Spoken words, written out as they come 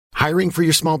Hiring for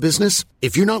your small business?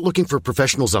 If you're not looking for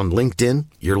professionals on LinkedIn,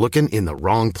 you're looking in the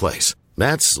wrong place.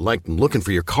 That's like looking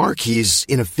for your car keys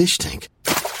in a fish tank.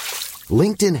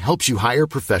 LinkedIn helps you hire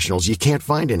professionals you can't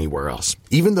find anywhere else,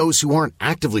 even those who aren't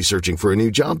actively searching for a new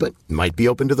job but might be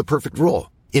open to the perfect role.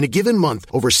 In a given month,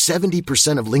 over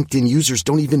 70% of LinkedIn users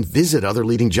don't even visit other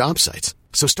leading job sites.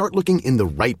 So start looking in the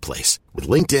right place. With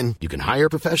LinkedIn, you can hire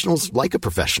professionals like a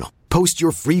professional. Post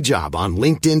your free job on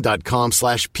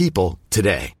linkedin.com/people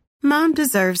today. Mom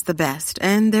deserves the best,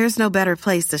 and there's no better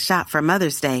place to shop for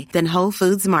Mother's Day than Whole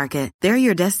Foods Market. They're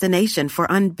your destination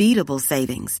for unbeatable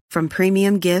savings, from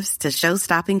premium gifts to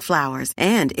show-stopping flowers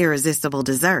and irresistible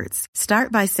desserts.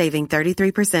 Start by saving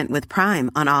 33% with Prime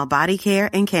on all body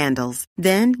care and candles.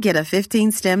 Then get a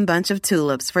 15-stem bunch of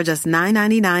tulips for just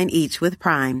 $9.99 each with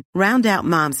Prime. Round out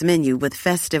Mom's menu with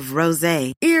festive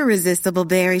rosé, irresistible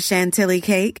berry chantilly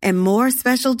cake, and more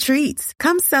special treats.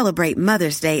 Come celebrate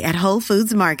Mother's Day at Whole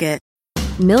Foods Market.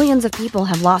 Millions of people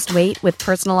have lost weight with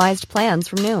personalized plans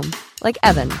from Noom. Like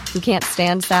Evan, who can't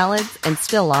stand salads and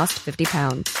still lost 50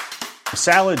 pounds.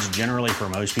 Salads generally for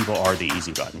most people are the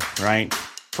easy button, right?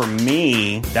 For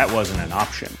me, that wasn't an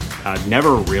option. I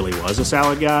never really was a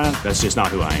salad guy. That's just not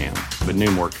who I am. But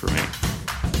Noom worked for me.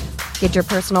 Get your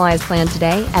personalized plan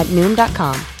today at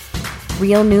Noom.com.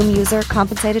 Real Noom user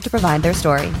compensated to provide their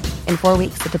story. In 4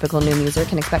 weeks, the typical Noom user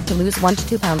can expect to lose 1 to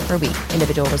 2 pounds per week.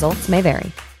 Individual results may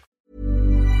vary.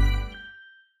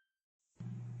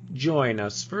 Join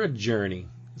us for a journey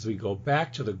as we go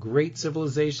back to the great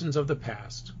civilizations of the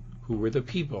past. Who were the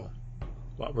people?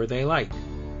 What were they like?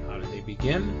 How did they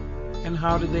begin? And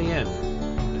how did they end?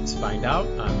 Let's find out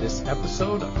on this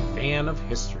episode of Fan of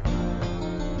History.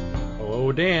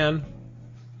 Hello, Dan.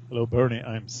 Hello, Bernie.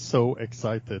 I'm so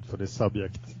excited for this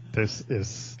subject. This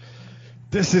is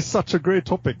such a great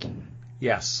topic.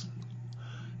 Yes.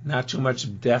 Not too much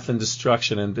death and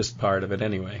destruction in this part of it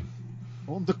anyway.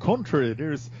 On the contrary,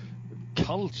 there's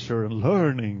culture and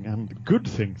learning and good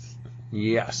things.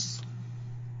 Yes.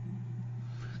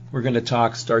 We're going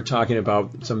to start talking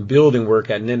about some building work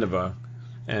at Nineveh,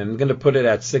 and I'm going to put it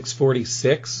at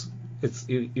 646. It's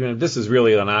this is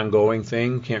really an ongoing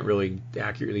thing. Can't really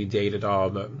accurately date it all,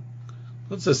 but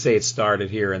let's just say it started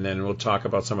here, and then we'll talk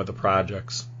about some of the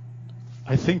projects.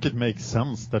 I think it makes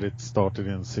sense that it started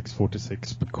in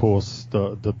 646 because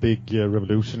the big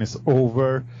revolution is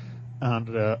over. And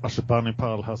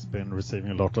Ashurbanipal has been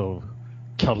receiving a lot of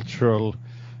cultural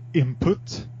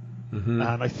input. Mm-hmm.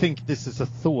 And I think this is a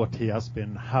thought he has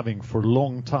been having for a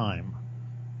long time.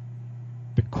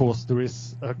 Because there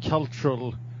is a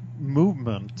cultural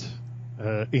movement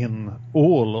in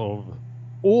all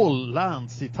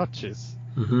lands he touches.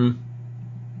 Mm-hmm.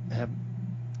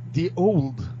 The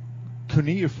old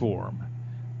cuneiform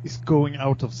is going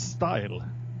out of style.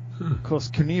 Because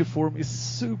cuneiform is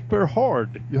super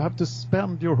hard. You have to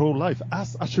spend your whole life,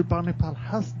 as Ashurbanipal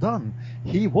has done.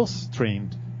 He was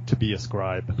trained to be a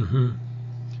scribe. Mm-hmm.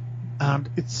 And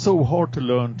it's so hard to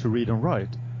learn to read and write.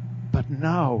 But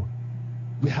now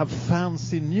we have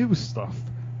fancy new stuff.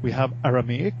 We have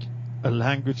Aramaic, a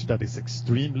language that is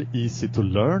extremely easy to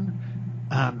learn.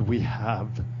 And we have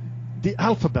the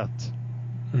alphabet.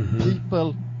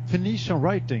 Mm-hmm. Phoenician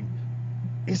writing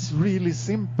is really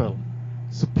simple.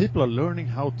 So people are learning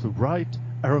how to write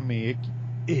Aramaic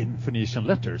in Phoenician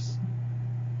letters,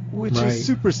 which is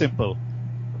super simple.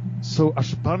 So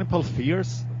Ashurbanipal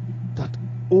fears that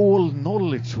all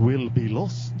knowledge will be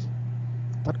lost.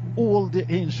 That all the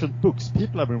ancient books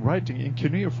people have been writing in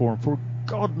cuneiform for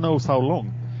God knows how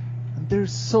long. And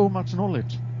there's so much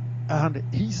knowledge. And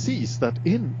he sees that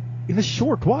in a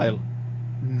short while,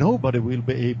 nobody will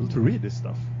be able to read this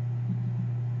stuff.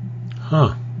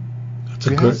 Huh.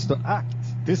 He has to act.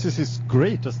 This is his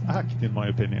greatest act, in my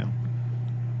opinion.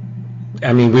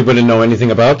 I mean, we wouldn't know anything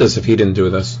about this if he didn't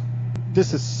do this.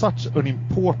 This is such an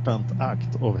important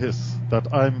act of his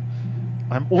that I'm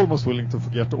almost willing to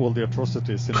forget all the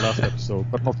atrocities in the last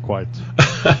episode, but not quite.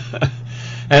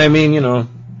 And I mean,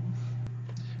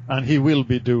 And he will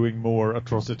be doing more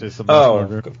atrocities and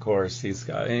murder. Of course, he's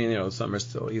got. And, some are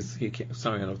still. He can't.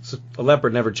 A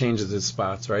leopard never changes his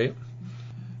spots, right?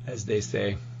 As they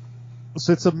say.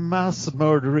 So it's a mass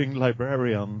murdering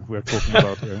librarian we're talking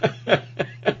about here.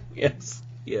 Yes,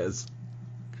 he is.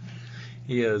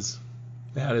 He is.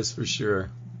 That is for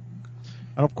sure.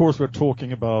 And of course we're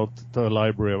talking about the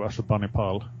library of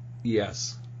Ashurbanipal.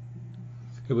 Yes.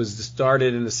 It was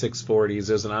started in the 640s.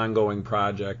 There's an ongoing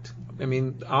project. I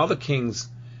mean, all the kings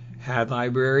had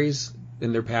libraries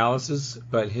in their palaces,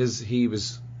 but he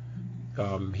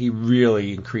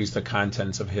really increased the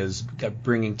contents of his,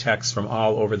 bringing texts from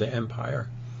all over the empire.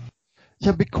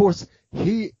 Yeah, because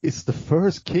he is the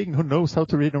first king who knows how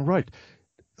to read and write.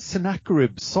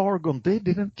 Sennacherib, Sargon, they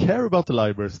didn't care about the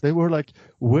libraries. They were like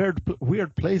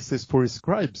weird places for his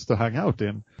scribes to hang out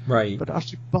in. Right. But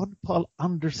Ashurbanipal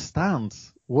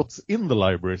understands what's in the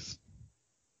libraries.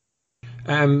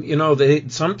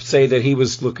 Some say that he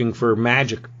was looking for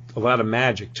magic, a lot of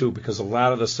magic too, because a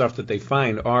lot of the stuff that they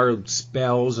find are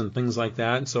spells and things like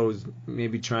that. And so he's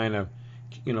maybe trying to,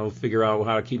 figure out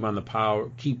how to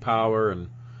keep power and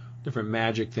different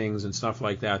magic things and stuff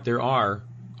like that. There are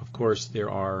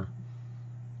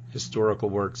historical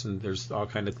works, and there's all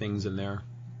kind of things in there.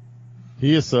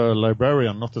 He is a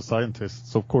librarian, not a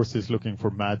scientist, so of course he's looking for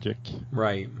magic.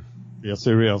 Right. The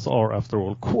Assyrians are, after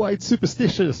all, quite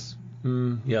superstitious.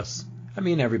 Yes. I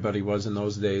mean, everybody was in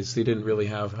those days. They didn't really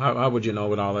have... How would you know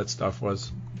what all that stuff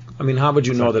was? I mean, how would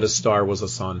you know that a star was a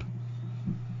sun?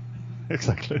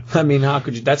 Exactly. I mean, how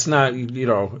could you... That's not,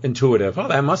 intuitive. Oh,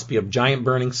 that must be a giant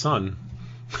burning sun.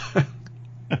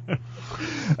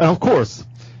 And of course,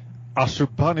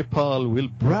 Ashurbanipal will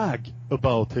brag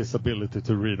about his ability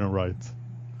to read and write.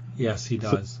 Yes, he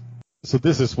does. So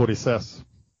this is what he says.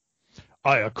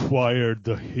 I acquired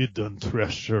the hidden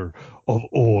treasure of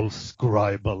all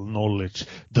scribal knowledge,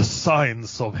 the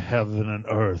signs of heaven and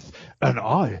earth, and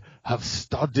I have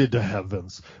studied the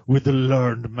heavens with the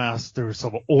learned masters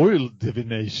of oil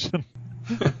divination.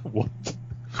 What?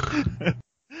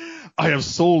 I have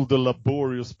solved the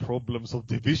laborious problems of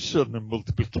division and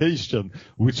multiplication,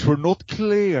 which were not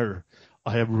clear.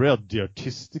 I have read the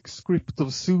artistic script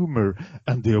of Sumer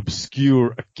and the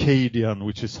obscure Akkadian,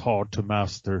 which is hard to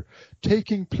master,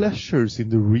 taking pleasures in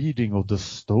the reading of the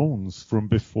stones from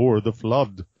before the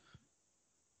flood.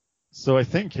 So I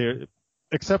think here,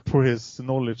 except for his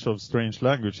knowledge of strange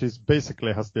language, he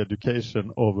basically has the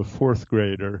education of a fourth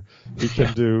grader. He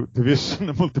can do division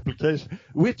and multiplication,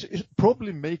 which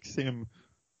probably makes him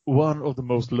one of the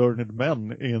most learned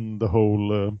men in the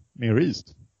whole Near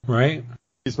East. Right.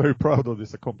 He's very proud of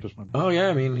this accomplishment. Oh yeah,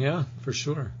 I mean, yeah, for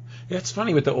sure. Yeah, it's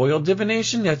funny with the oil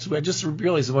divination. I just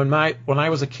realized when I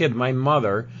was a kid, my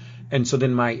mother, and so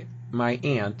then my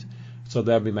aunt, so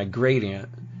that'd be my great aunt.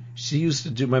 She used to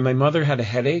do. My mother had a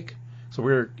headache, so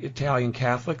we were Italian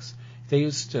Catholics. She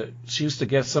used to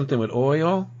get something with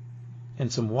oil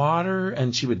and some water,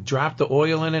 and she would drop the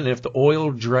oil in it. And if the oil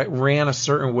ran a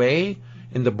certain way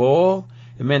in the bowl,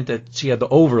 it meant that she had the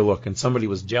overlook, and somebody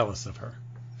was jealous of her.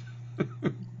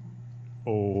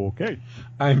 Okay.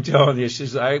 I'm telling you,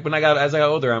 as I got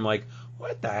older, I'm like,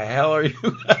 what the hell are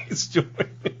you guys doing?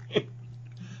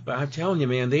 But I'm telling you,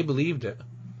 man, they believed it.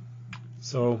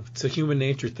 So it's a human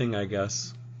nature thing, I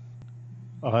guess.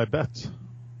 I bet.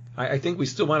 I think we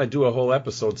still want to do a whole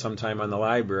episode sometime on the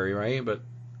library, right? But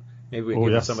maybe we can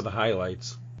give some of the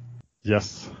highlights.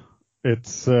 Yes.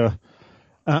 It's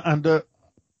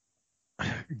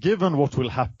given what will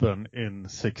happen in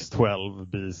 612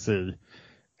 BC,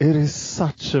 it is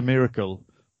such a miracle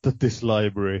that this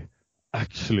library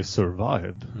actually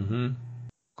survived.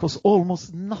 Because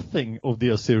almost nothing of the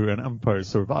Assyrian Empire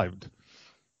survived.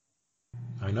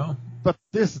 I know. But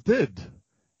this did.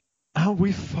 And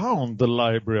we found the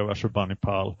library of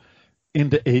Ashurbanipal in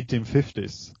the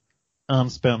 1850s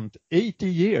and spent 80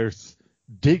 years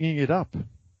digging it up.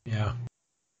 Yeah.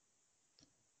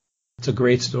 It's a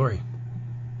great story.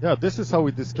 Yeah, this is how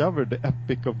we discovered the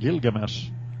Epic of Gilgamesh.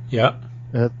 Yeah.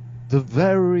 The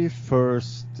very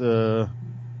first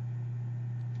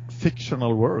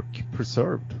fictional work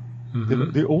preserved.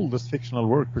 The oldest fictional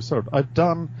work preserved. I've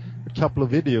done a couple of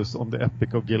videos on the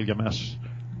Epic of Gilgamesh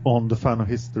on the Fan of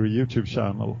History YouTube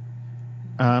channel.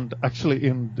 And actually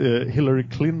in Hillary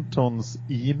Clinton's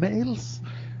emails,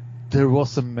 there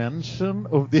was a mention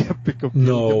of the Epic of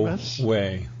Gilgamesh. No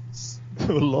way. So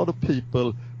a lot of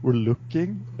people were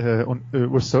looking,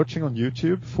 were searching on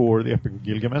YouTube for the Epic of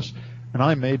Gilgamesh, and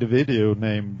I made a video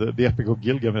named The Epic of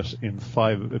Gilgamesh in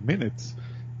 5 minutes.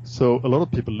 So a lot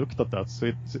of people looked at that,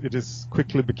 so it is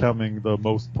quickly becoming the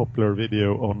most popular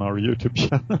video on our YouTube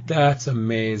channel. That's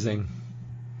amazing.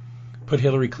 Put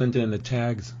Hillary Clinton in the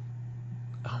tags.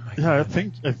 Oh my God. Yeah, I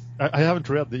think I haven't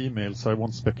read the email, so I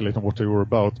won't speculate on what they were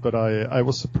about, but I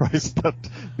was surprised that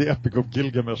the Epic of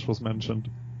Gilgamesh was mentioned.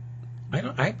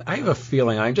 I have a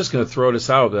feeling, I'm just going to throw this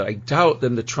out, that I doubt that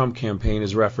the Trump campaign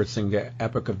is referencing the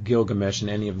Epic of Gilgamesh in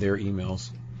any of their emails.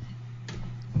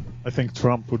 I think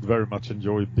Trump would very much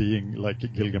enjoy being like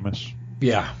Gilgamesh.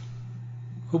 Yeah.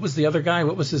 Who was the other guy?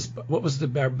 What was the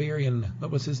barbarian? What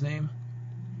was his name?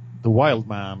 The wild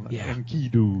man. Yeah.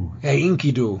 Enkidu. Yeah,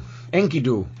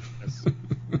 Enkidu. Yes.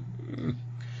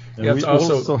 Yeah, we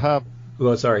also have...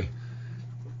 Oh, sorry.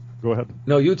 Go ahead.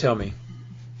 No, you tell me.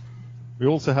 We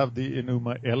also have the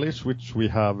Enuma Elish, which we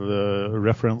have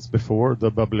referenced before, the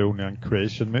Babylonian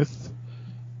creation myth.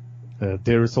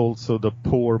 There is also the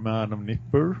Poor Man of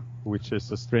Nippur, which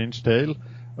is a strange tale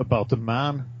about a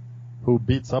man who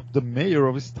beats up the mayor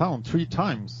of his town 3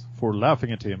 times for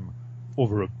laughing at him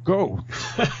over a goat.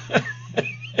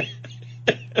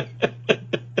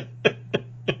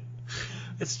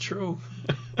 It's true.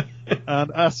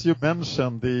 And as you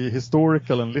mentioned, the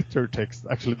historical and literary text,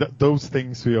 actually those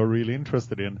things we are really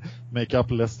interested in, make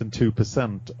up less than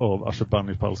 2% of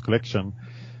Ashurbanipal's collection.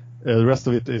 The rest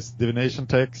of it is divination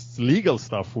texts, legal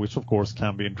stuff, which of course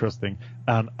can be interesting,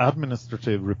 and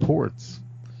administrative reports.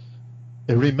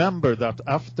 Remember that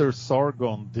after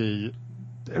Sargon,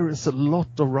 there is a lot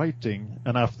of writing,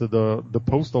 and after the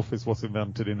post office was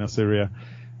invented in Assyria,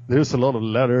 there's a lot of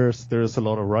letters, there's a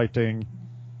lot of writing.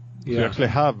 Yeah. We actually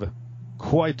have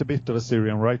quite a bit of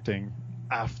Assyrian writing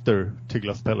after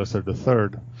Tiglath-Pileser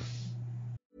III.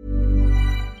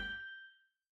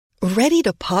 Ready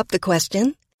to pop the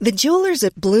question? The jewelers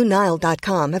at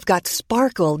BlueNile.com have got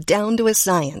sparkle down to a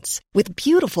science with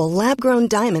beautiful lab-grown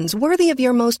diamonds worthy of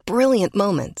your most brilliant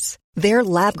moments. Their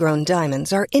lab-grown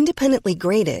diamonds are independently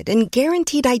graded and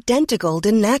guaranteed identical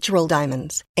to natural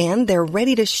diamonds, and they're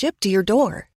ready to ship to your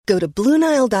door. Go to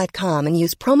BlueNile.com and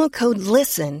use promo code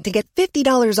LISTEN to get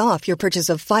 $50 off your purchase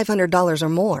of $500 or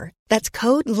more. That's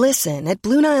code LISTEN at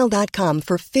BlueNile.com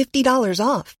for $50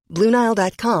 off.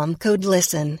 BlueNile.com, code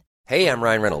LISTEN. Hey, I'm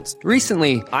Ryan Reynolds.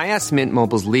 Recently, I asked Mint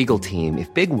Mobile's legal team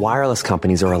if big wireless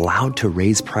companies are allowed to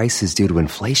raise prices due to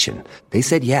inflation. They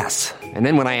said yes. And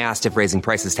then when I asked if raising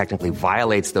prices technically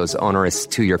violates those onerous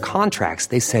 2-year contracts,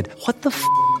 they said, "What the f***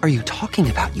 are you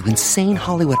talking about, you insane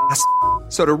Hollywood ass?"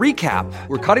 So to recap,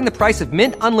 we're cutting the price of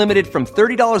Mint Unlimited from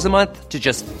 $30 a month to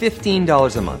just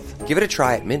 $15 a month. Give it a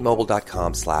try at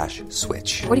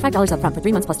mintmobile.com/switch. $45 up front for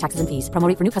 3 months plus taxes and fees. Promo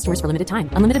rate for new customers for limited time.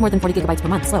 Unlimited more than 40 gigabytes per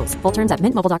month. Slows full terms at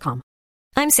mintmobile.com.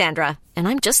 I'm Sandra, and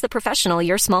I'm just the professional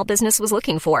your small business was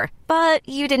looking for. But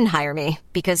you didn't hire me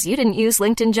because you didn't use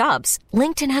LinkedIn Jobs.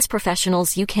 LinkedIn has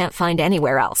professionals you can't find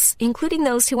anywhere else, including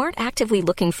those who aren't actively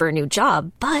looking for a new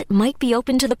job, but might be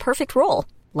open to the perfect role,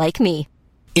 like me.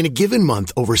 In a given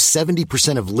month, over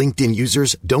 70% of LinkedIn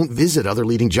users don't visit other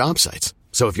leading job sites.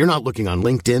 So if you're not looking on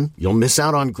LinkedIn, you'll miss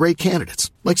out on great candidates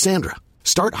like Sandra.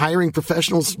 Start hiring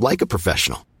professionals like a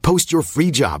professional. Post your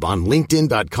free job on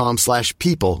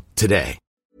linkedin.com/people today.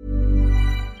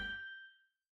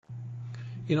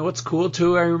 You know what's cool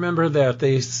too? I remember that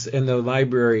they in the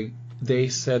library they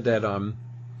said that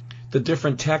the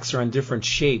different texts are on different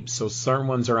shapes. So certain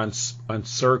ones are on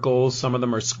circles, some of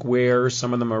them are squares,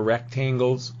 some of them are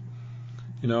rectangles.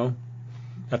 You know,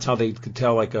 that's how they could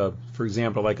tell. For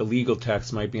example, like a legal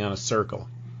text might be on a circle,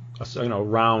 a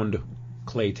round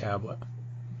clay tablet.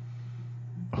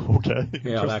 Okay.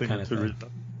 Yeah, that kind of thing.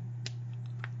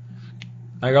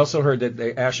 I also heard that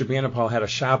Ashurbanipal had a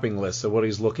shopping list of what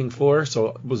he's looking for. So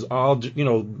it was all,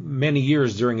 many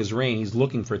years during his reign, he's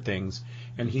looking for things.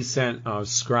 And he sent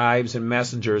scribes and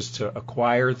messengers to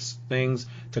acquire things,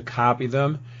 to copy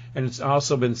them. And it's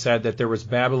also been said that there was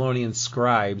Babylonian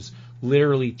scribes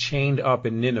literally chained up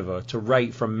in Nineveh to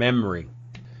write from memory.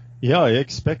 Yeah, I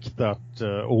expect that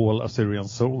all Assyrian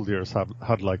soldiers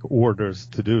had like orders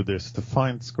to do this, to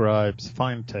find scribes,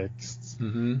 find texts,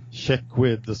 check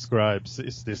with the scribes,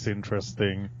 is this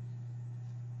interesting?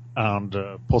 And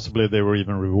possibly they were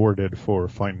even rewarded for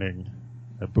finding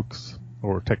books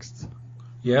or texts.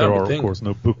 Yeah, there are, of course,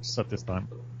 no books at this time.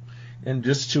 And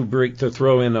just to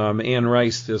throw in Anne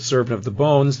Rice, the Servant of the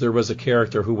Bones, there was a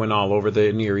character who went all over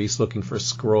the Near East looking for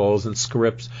scrolls and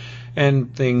scripts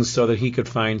and things so that he could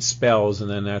find spells, and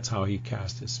then that's how he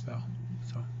cast his spell.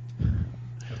 So,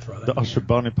 the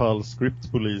Ashurbanipal script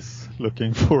police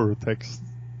looking for text.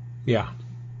 Yeah.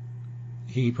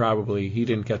 He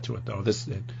didn't get to it, though.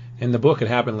 In the book, it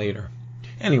happened later.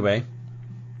 Anyway.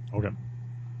 Okay.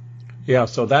 Yeah,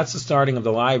 so that's the starting of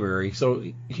the library. So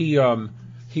he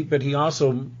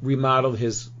also remodeled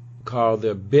called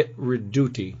the Bit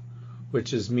Reduti,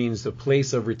 which means the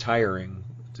place of retiring.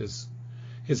 It's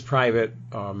his private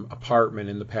apartment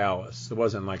in the palace. It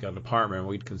wasn't like an apartment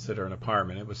we'd consider an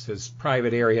apartment. It was his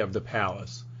private area of the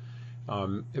palace.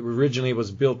 It originally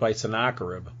was built by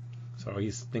Sennacherib, so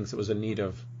he thinks it was in need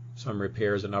of some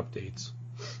repairs and updates.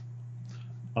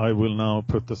 I will now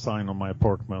put the sign on my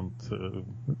apartment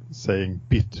saying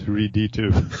Bit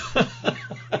Reduti.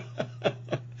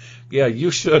 Yeah,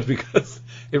 you should, because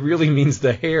it really means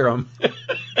the harem.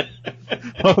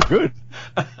 Oh, good.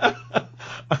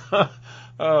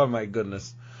 Oh, my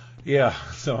goodness. Yeah,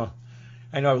 so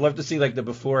I know I'd love to see like the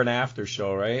before and after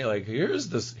show, right? Like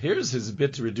here's his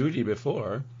Bit Reduti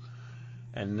before,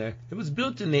 And it was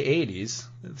built in the 80s,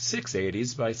 the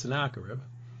 680s by Sennacherib.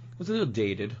 It was a little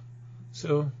dated,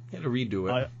 so he had to redo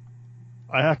it.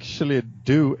 I actually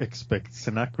do expect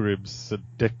Sennacherib's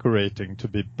decorating to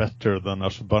be better than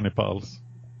Ashurbanipal's.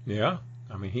 Yeah?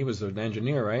 I mean, he was an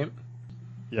engineer, right?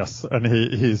 Yes, and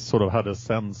he sort of had a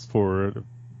sense for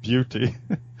beauty,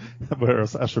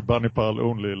 whereas Ashurbanipal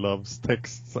only loves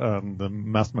texts and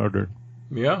mass murder.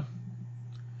 Yeah.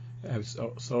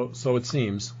 So it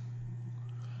seems.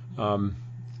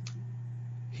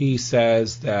 He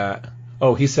says that...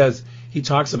 he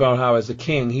talks about how as a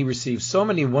king he received so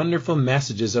many wonderful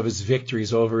messages of his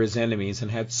victories over his enemies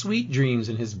and had sweet dreams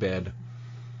in his bed.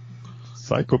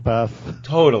 Psychopath.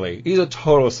 Totally. He's a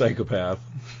total psychopath.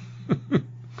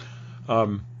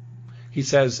 He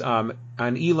says on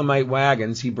Elamite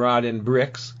wagons he brought in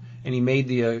bricks, and he made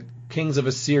the kings of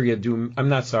Assyria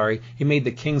he made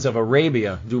the kings of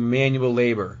Arabia do manual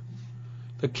labor.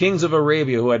 The kings of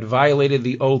Arabia who had violated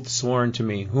the oath sworn to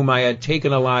me, whom I had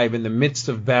taken alive in the midst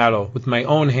of battle with my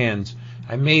own hands,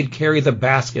 I made carry the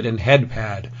basket and head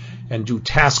pad, and do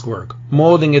task work,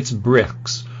 molding its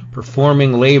bricks,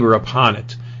 performing labor upon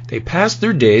it. They passed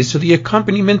their days to the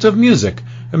accompaniment of music.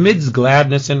 Amidst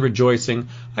gladness and rejoicing,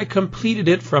 I completed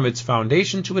it from its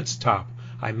foundation to its top.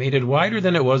 I made it wider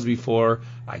than it was before.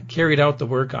 I carried out the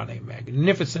work on a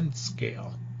magnificent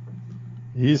scale.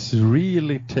 He's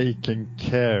really taking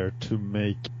care to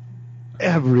make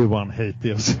everyone hate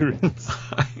the Assyrians.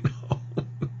 I know.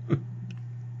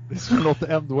 This will not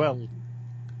end well.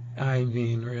 I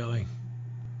mean, really.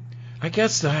 I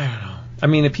guess, I don't know. I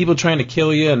mean, if people trying to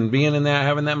kill you and being in that,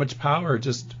 having that much power,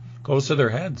 just goes to their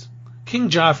heads. King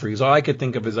Joffrey is all I could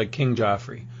think of as like King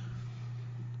Joffrey.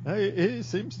 He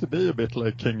seems to be a bit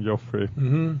like King Joffrey.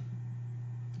 Mm-hmm.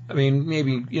 I mean,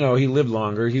 maybe, he lived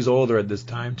longer. He's older at this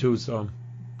time, too, so...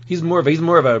 He's more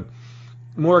of a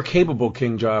more capable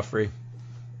King Joffrey.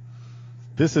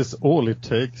 This is all it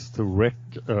takes to wreck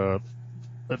a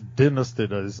dynasty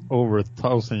that is over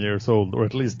 1,000 years old, or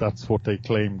at least that's what they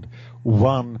claimed.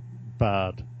 One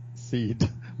bad seed,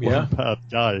 one bad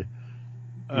guy,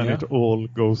 and it all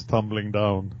goes tumbling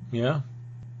down. Yeah,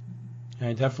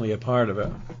 and definitely a part of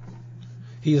it.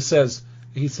 He says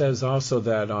also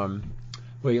that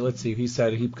let's see. He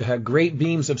said he had great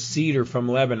beams of cedar from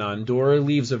Lebanon, door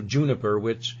leaves of juniper,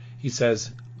 which, he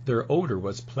says, their odor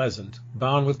was pleasant,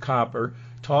 bound with copper,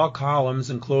 tall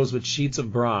columns enclosed with sheets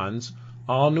of bronze,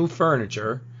 all new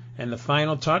furniture, and the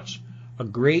final touch, a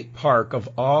great park of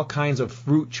all kinds of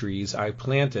fruit trees I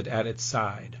planted at its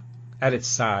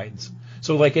sides.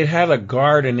 So, like, it had a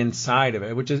garden inside of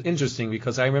it, which is interesting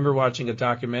because I remember watching a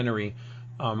documentary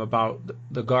about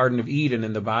the Garden of Eden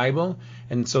in the Bible,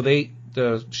 and so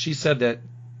she said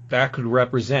that could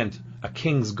represent a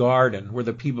king's garden where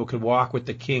the people could walk with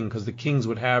the king, because the kings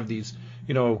would have these,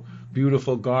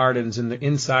 beautiful gardens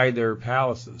inside their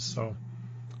palaces. So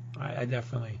I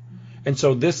definitely. And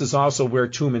so this is also where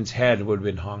Tumen's head would have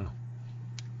been hung,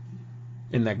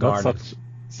 in that garden. That's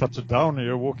such a downer.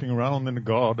 You're walking around in the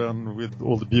garden with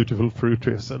all the beautiful fruit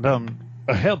trees, and then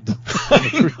a head.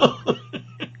 I know.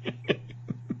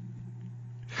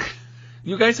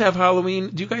 You guys have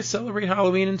Halloween? Do you guys celebrate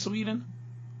Halloween in Sweden?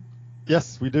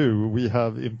 Yes, we do. We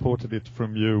have imported it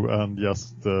from you, and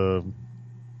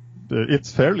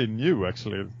it's fairly new,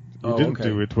 actually. We didn't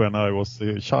do it when I was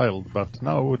a child, but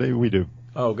now we do.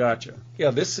 Oh, gotcha.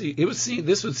 Yeah, this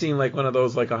would seem like one of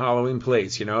those, like a Halloween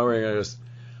place, where you're just,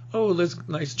 there's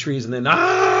nice trees, and then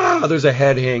there's a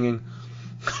head hanging.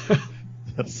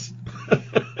 Yes.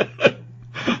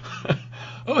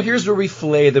 Here's where we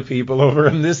flay the people over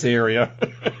in this area.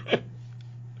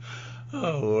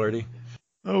 Oh, Lordy.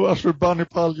 Oh,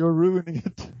 Ashurbanipal, you're ruining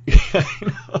it. Yeah, I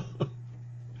know.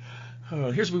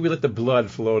 Oh, here's where we let the blood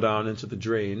flow down into the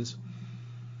drains.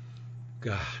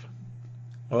 God.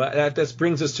 Well, that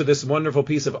brings us to this wonderful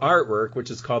piece of artwork,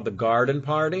 which is called the Garden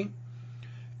Party.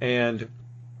 And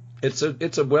it's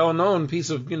a well-known piece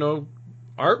of,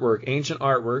 artwork, ancient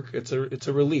artwork. It's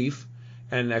a relief.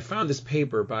 And I found this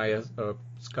paper by a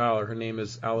scholar. Her name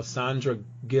is Alessandra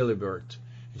Gilibert.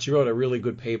 And she wrote a really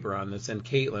good paper on this. And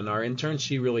Caitlin, our intern,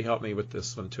 she really helped me with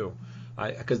this one too.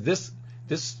 Because this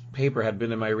paper had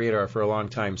been in my radar for a long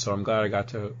time, so I'm glad we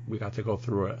got to go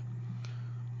through it.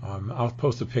 I'll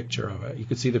post a picture of it. You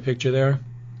can see the picture there?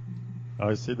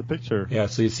 I see the picture. Yeah,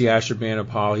 so you see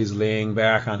Ashurbanipal. He's laying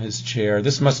back on his chair.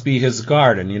 This must be his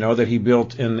garden, that he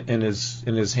built in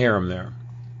his harem there.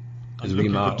 His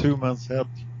remodel. Looking for Tumen's head.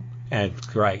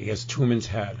 And right, he has Tumen's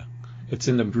head. It's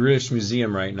in the British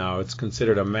Museum right now. It's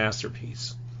considered a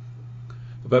masterpiece.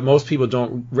 but most people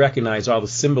don't recognize all the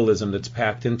symbolism that's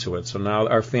packed into it. So now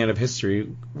our fan of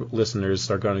history listeners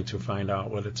are going to find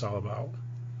out what it's all about.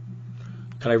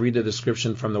 Can I read the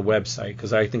description from the website?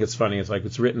 Because I think it's funny. It's like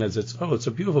it's written as it's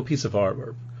a beautiful piece of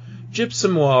artwork.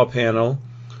 Gypsum wall panel,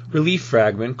 relief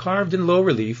fragment, carved in low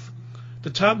relief. The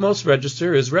topmost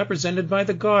register is represented by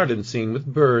the garden scene with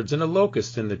birds and a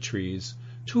locust in the trees.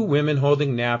 2 women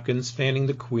holding napkins fanning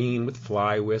the queen with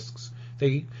fly whisks.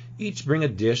 They each bring a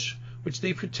dish, which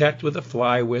they protect with a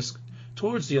fly whisk,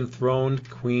 towards the enthroned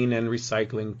queen and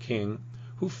recycling king,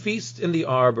 who feast in the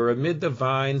arbor amid the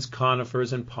vines,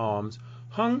 conifers, and palms,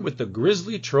 hung with the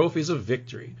grisly trophies of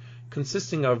victory,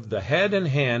 consisting of the head and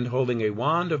hand holding a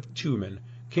wand of Tumen,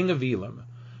 king of Elam.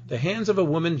 The hands of a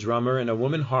woman drummer and a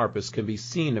woman harpist can be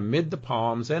seen amid the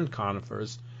palms and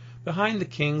conifers. Behind the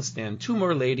king stand 2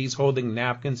 more ladies holding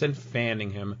napkins and fanning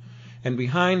him, and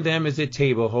behind them is a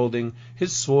table holding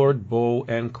his sword, bow,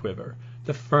 and quiver.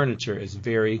 The furniture is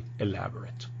very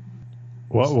elaborate.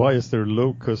 Why is there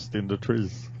locust in the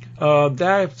trees?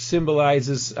 That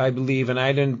symbolizes, I believe, and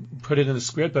I didn't put it in the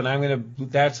script, but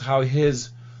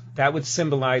that would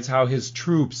symbolize how his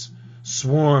troops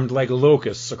swarmed like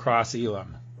locusts across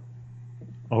Elam.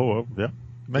 Oh, yeah.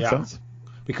 Makes sense.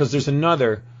 Because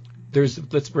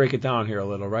let's break it down here a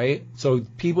little, right? So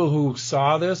people who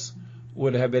saw this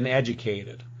would have been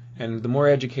educated. And the more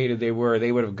educated they were,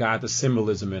 they would have got the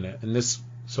symbolism in it. And this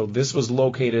was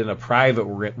located in a private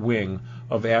wing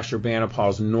of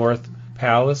Ashurbanipal's north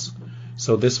palace.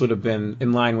 So this would have been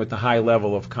in line with the high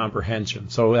level of comprehension.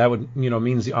 So that would,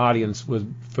 means the audience was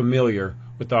familiar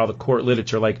with all the court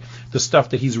literature, like the stuff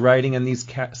that he's writing in these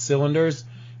cylinders.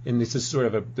 And this is sort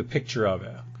of the picture of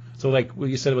it. So like what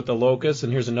you said with the locust,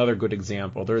 and here's another good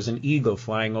example. There's an eagle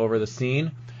flying over the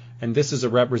scene. And this is a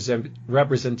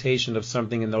representation of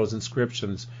something in those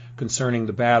inscriptions concerning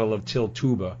the battle of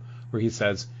Tiltuba, where he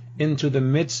says, "Into the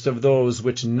midst of those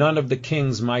which none of the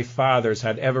kings my fathers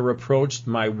had ever approached,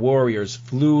 my warriors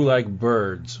flew like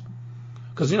birds."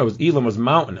 Because, Elam was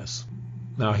mountainous.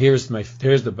 Now, here's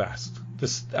the best.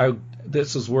 This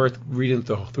is worth reading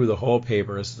through the whole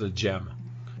paper. This is a gem.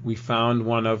 We found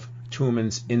one of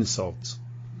Tumen's insults.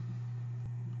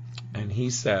 And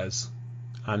he says,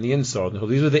 on the insult,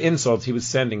 these are the insults he was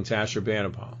sending to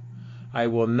Ashurbanipal: "I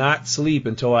will not sleep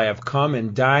until I have come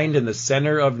and dined in the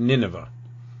center of Nineveh."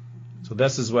 So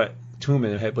this is what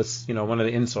Tumen was, one of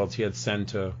the insults he had sent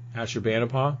to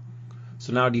Ashurbanipal.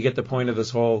 So now do you get the point of this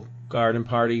whole garden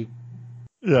party?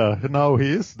 Yeah, now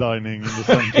he is dining in the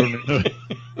center.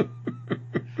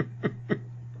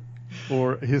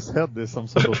 Or his head is some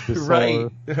sort of bizarre... Right.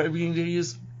 I mean, he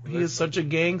is such a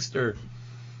gangster.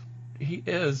 He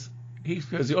is. He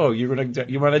says, you want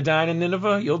to dine in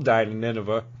Nineveh? You'll dine in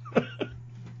Nineveh.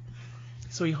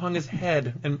 So he hung his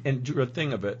head and drew a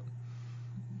thing of it.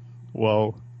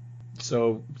 Wow.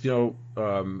 So,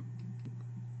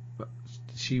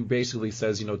 she basically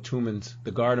says,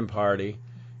 the garden party,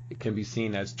 it can be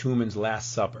seen as Tumen's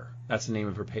Last Supper. That's the name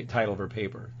of her title of her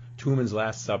paper. Tumen's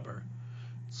Last Supper.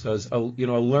 So, a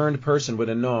learned person would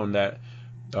have known that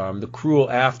the cruel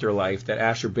afterlife that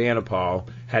Ashurbanipal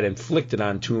had inflicted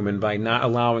on Tumen by not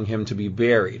allowing him to be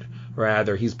buried.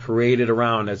 Rather, he's paraded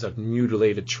around as a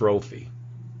mutilated trophy.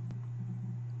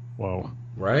 Wow.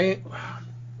 Right?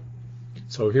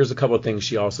 So here's a couple of things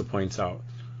she also points out.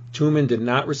 Tumen did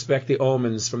not respect the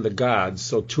omens from the gods,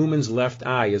 so Tumen's left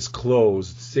eye is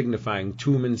closed, signifying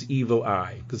Tumen's evil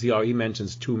eye, because he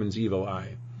mentions Tumen's evil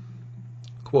eye.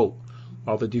 Quote,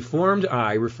 "While the deformed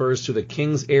eye refers to the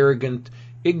king's arrogant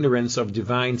ignorance of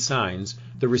divine signs,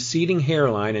 the receding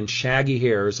hairline and shaggy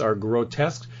hairs are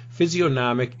grotesque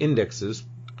physiognomic indexes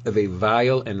of a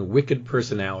vile and wicked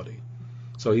personality."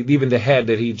 So even the head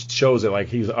that he shows it like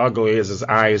he's ugly as his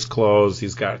eyes closed,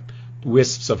 he's got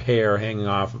wisps of hair hanging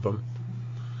off of him.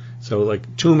 So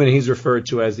like Tumen, he's referred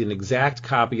to as an exact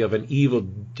copy of an evil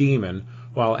demon,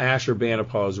 while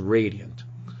Ashurbanipal is radiant.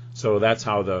 So that's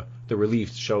how the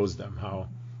relief shows them how,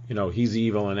 he's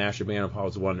evil and Ashurbanipal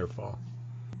is wonderful.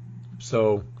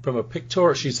 So from a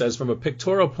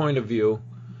pictorial point of view,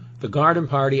 the garden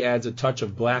party adds a touch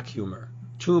of black humor.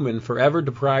 Tumen, forever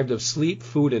deprived of sleep,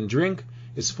 food, and drink,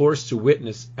 is forced to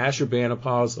witness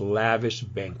Ashurbanipal's lavish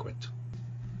banquet.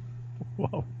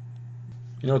 Wow.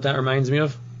 You know what that reminds me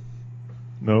of?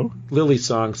 No. Lily's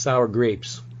song, Sour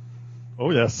Grapes.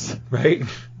 Oh, yes. Right?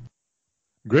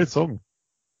 Great song.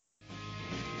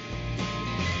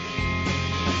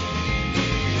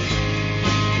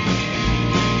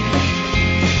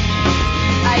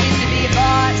 I used to be a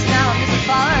boss, now I'm just a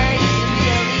follower. I used to be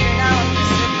a leader, now I'm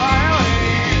just a follower.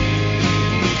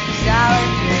 Sour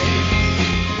grapes.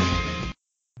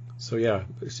 So yeah,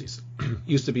 he's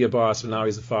used to be a boss, but now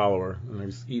he's a follower. And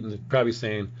he's eating, probably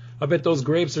saying, "I bet those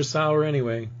grapes are sour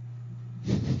anyway."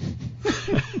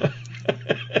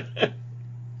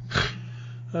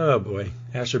 Oh boy,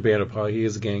 Ashurbanipal, he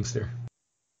is a gangster.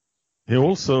 He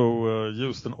also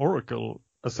used an oracle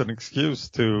as an excuse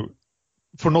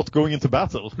for not going into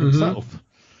battle himself.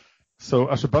 So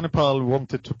Ashurbanipal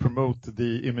wanted to promote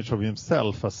the image of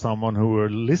himself as someone who were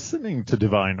listening to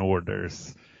divine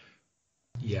orders.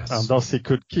 Yes. And thus he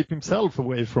could keep himself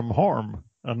away from harm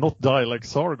and not die like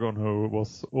Sargon, who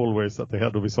was always at the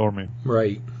head of his army.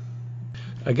 Right.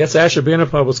 I guess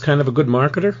Ashurbanipal was kind of a good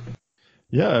marketer.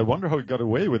 Yeah, I wonder how he got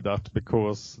away with that,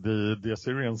 because the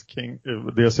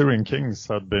Assyrian kings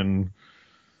had been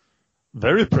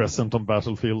very present on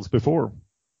battlefields before.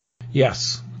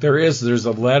 Yes, there's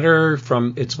a letter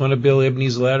it's one of Bill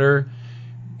Ibney's letter,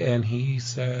 and he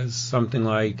says something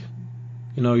like,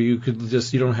 you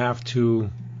don't have to,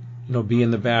 be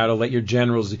in the battle, let your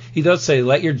generals, he does say,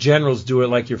 let your generals do it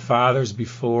like your fathers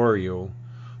before you.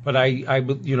 But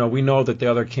we know that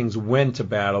the other kings went to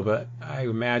battle, but I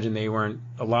imagine they weren't,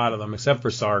 a lot of them, except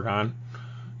for Sargon,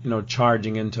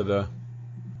 charging into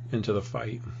the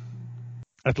fight.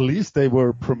 At least they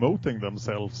were promoting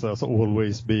themselves as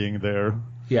always being there.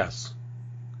 Yes.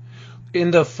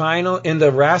 In the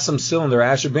Rasam Cylinder,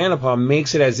 Ashurbanipal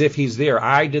makes it as if he's there.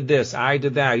 I did this, I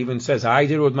did that. He even says, I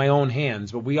did it with my own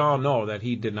hands. But we all know that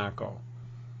he did not go.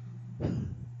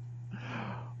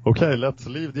 Okay, let's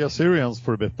leave the Assyrians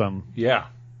for a bit then. Yeah.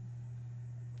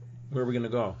 Where are we going to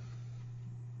go?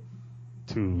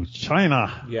 To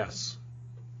China. Yes.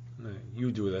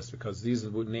 You do this, because these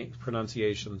are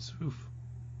pronunciations. Oof.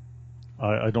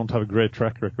 I don't have a great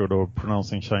track record of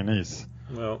pronouncing Chinese.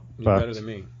 Well, you're better than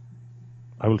me.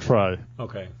 I will try.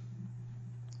 Okay.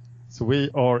 So we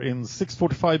are in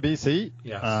 645 BC,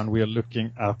 yes. And we are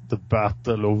looking at the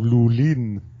Battle of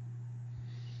Lulin.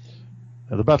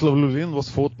 The Battle of Lulin was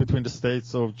fought between the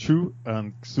states of Chu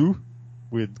and Xu,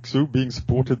 with Xu being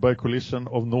supported by a coalition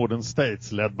of northern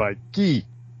states led by Qi.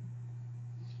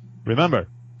 Remember,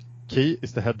 Qi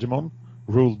is the hegemon,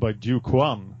 ruled by Duke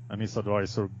Huan and his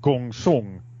advisor Gong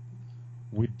Xiong.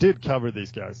 We did cover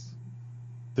these guys.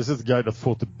 This is the guy that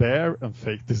fought the bear and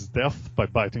faked his death by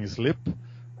biting his lip,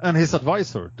 and his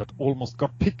advisor that almost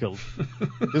got pickled.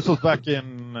 This was back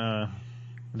in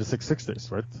the 660s,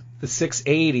 right? The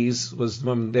 680s was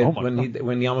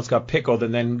when he almost got pickled,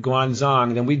 and then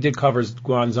Guanzong. Then we did cover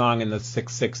Guanzong in the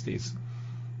 660s.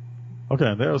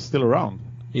 Okay, they are still around.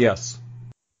 Yes.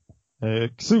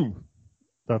 Xu,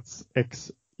 that's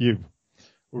XU.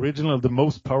 Originally the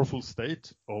most powerful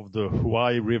state of the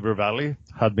Huai River Valley,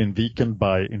 had been weakened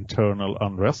by internal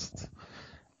unrest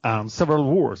and several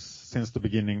wars since the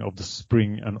beginning of the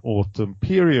spring and autumn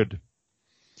period.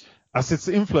 As its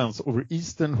influence over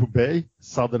eastern Hubei,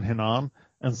 southern Henan,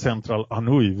 and central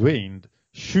Anhui waned,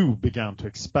 Xu began to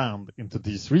expand into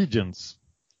these regions.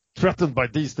 Threatened by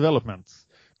these developments,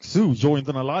 Xu joined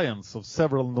an alliance of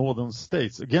several northern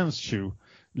states against Xu,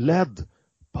 led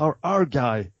by our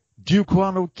guy, Duke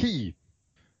Huan of Qi.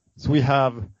 So we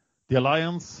have the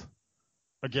alliance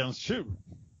against Xu.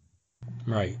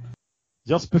 Right.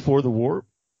 Just before the war,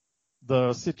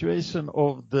 the situation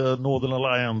of the Northern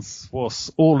Alliance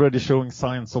was already showing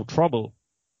signs of trouble.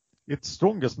 Its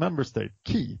strongest member state,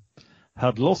 Qi,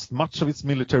 had lost much of its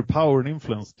military power and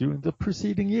influence during the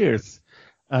preceding years.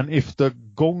 And if the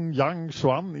Gongyang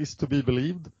Xuan is to be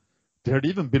believed, there had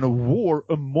even been a war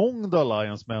among the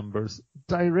alliance members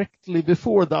directly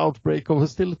before the outbreak of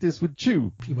hostilities with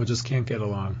Chu. People just can't get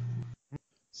along.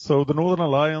 So the Northern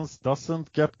Alliance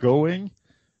doesn't get going.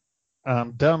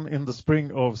 And then in the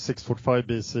spring of 645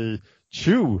 BC,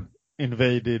 Chu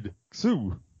invaded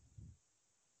Xu.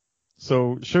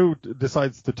 So Xu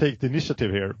decides to take the initiative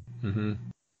here. Mm-hmm.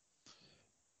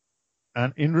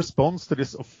 And in response to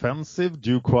this offensive,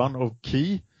 Duke Huan of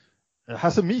Qi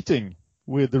has a meeting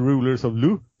with the rulers of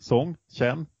Lu, Song,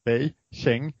 Qian, Bei,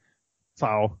 Sheng,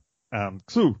 Cao, and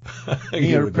Xu,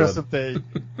 near present-day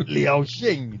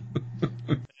Liaoxing,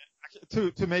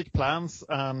 to make plans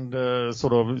and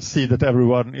sort of see that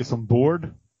everyone is on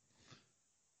board.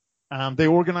 And they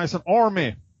organize an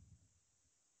army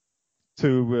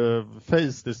to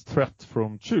face this threat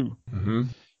from Chu. Mm-hmm.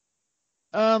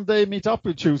 And they meet up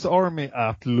with Chu's army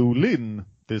at Lulin,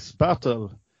 this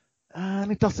battle.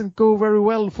 And it doesn't go very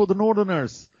well for the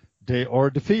Northerners. They are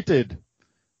defeated,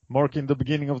 marking the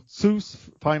beginning of Xu's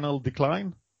final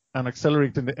decline and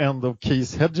accelerating the end of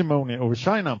Qi's hegemony over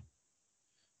China.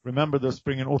 Remember, the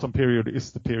spring and autumn period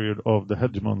is the period of the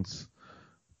hegemons,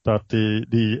 that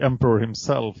the emperor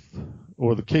himself,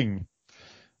 or the king,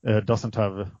 doesn't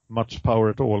have much power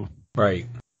at all. Right.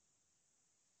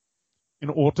 In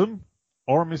autumn,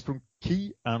 armies from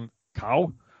Qi and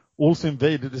Cao also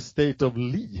invaded the state of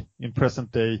Li in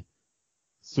present-day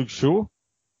Suzhou.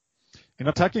 In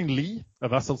attacking Li, a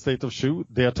vassal state of Shu,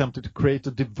 they attempted to create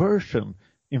a diversion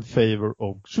in favor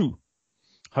of Shu.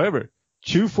 However,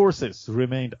 Chu forces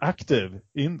remained active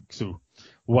in Xu,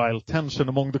 while tension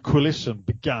among the coalition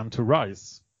began to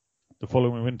rise. The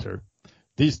following winter,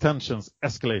 these tensions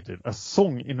escalated as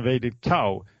Song invaded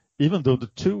Cao, even though the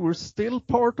two were still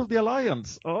part of the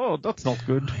alliance. Oh, that's not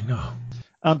good. I know.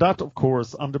 And that, of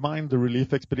course, undermined the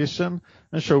relief expedition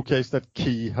and showcased that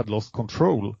Qi had lost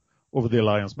control over the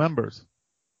alliance members.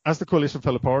 As the coalition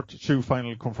fell apart, Shu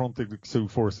finally confronted the Xu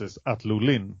forces at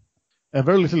Lulin. And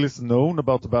very little is known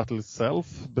about the battle itself,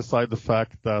 beside the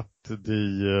fact that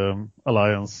the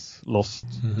alliance lost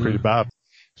pretty bad.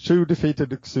 Shu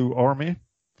defeated the Xu army.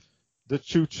 The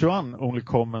Chu Chuan only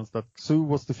comments that Xu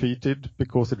was defeated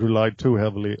because it relied too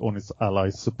heavily on its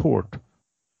allies' support.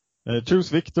 Chu's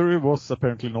victory was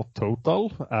apparently not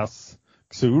total, as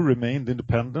Xu remained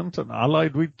independent and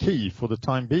allied with Qi for the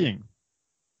time being.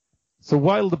 So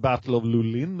while the Battle of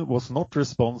Lulin was not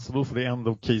responsible for the end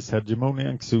of Qi's hegemony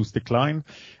and Xu's decline,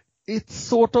 it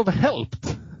sort of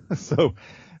helped. So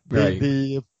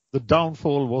the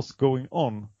downfall was going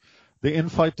on. The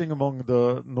infighting among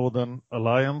the Northern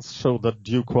Alliance showed that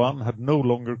Duke Huan had no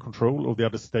longer control of the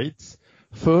other states,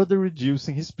 further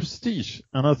reducing his prestige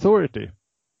and authority.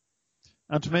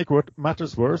 And to make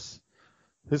matters worse,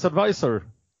 his advisor,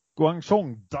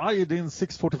 Guangzhong, died in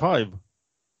 645.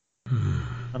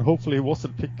 And hopefully he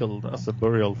wasn't pickled as a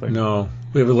burial thing. No,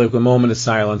 we have a moment of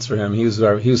silence for him. He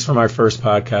was from our first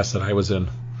podcast that I was in.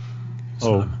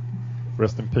 So,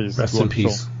 rest in peace. Rest in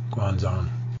peace, Guangzhong.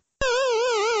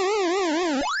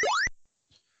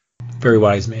 Very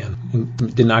wise man. He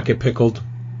did not get pickled.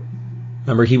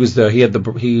 Remember, he did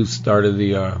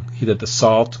the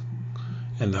salt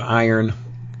and the iron.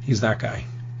 He's that guy.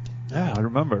 Yeah, I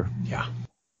remember. Yeah.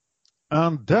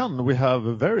 And then we have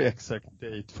a very exact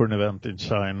date for an event in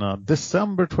China,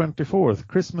 December 24th,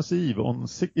 Christmas Eve in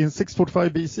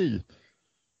 645 BC.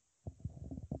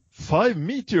 5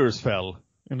 meteors fell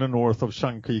in the north of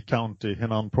Shanxi County,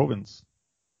 Henan Province.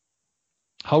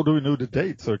 How do we know the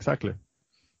date so exactly?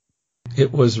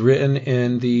 It was written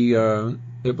in the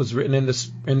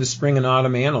spring and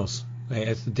autumn annals.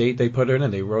 It's the date they put it in.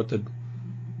 They wrote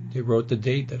the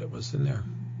date that it was in there.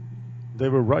 They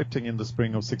were writing in the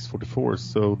spring of 644,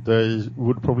 so they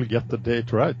would probably get the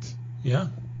date right. Yeah.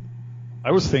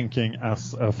 I was thinking,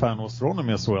 as a fan of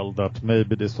astronomy as well, that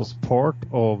maybe this was part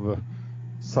of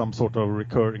some sort of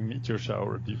recurring meteor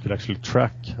shower that you could actually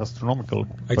track astronomical.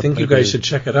 I think you guys should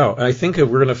check it out. I think we're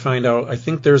going to find out. I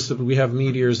think we have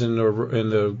meteors in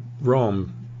the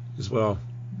Rome as well,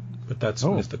 but that's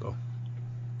mystical.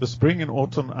 The spring and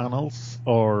autumn annals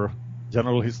are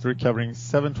general history covering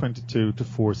 722 to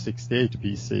 468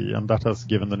 BC, and that has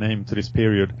given the name to this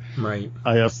period. Right.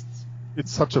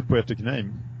 It's such a poetic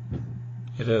name.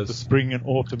 It is. The spring and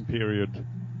autumn period.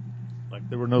 Like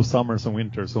there were no summers and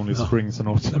winters, only springs and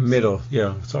autumns. The middle,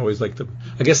 yeah. It's always like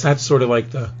I guess that's sort of like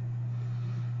the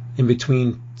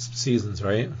in-between seasons,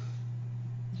 right?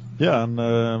 Yeah,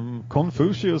 and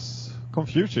Confucius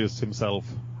himself,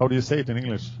 how do you say it in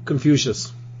English?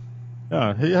 Confucius.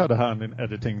 Yeah, he had a hand in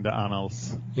editing the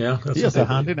annals. Yeah, he has a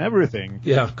hand in everything.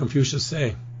 Yeah, Confucius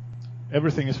say.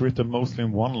 Everything is written mostly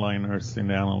in one-liners in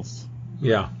the annals.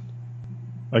 Yeah.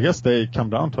 I guess they come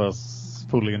down to us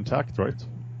fully intact, right?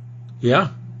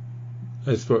 Yeah.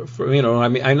 It's for I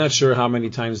mean, I'm not sure how many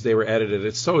times they were edited.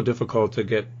 It's so difficult to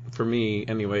get, for me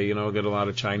anyway, get a lot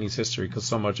of Chinese history because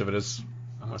so much of it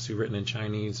must be written in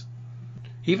Chinese.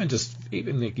 Even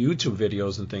like YouTube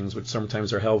videos and things, which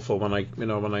sometimes are helpful when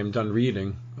I'm done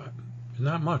reading, but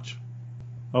not much.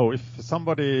 Oh, if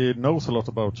somebody knows a lot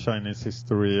about Chinese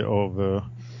history of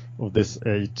this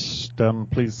age, then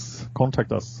please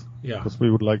contact us. Yeah. Because we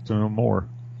would like to know more.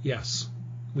 Yes.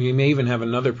 We may even have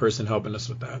another person helping us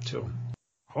with that too.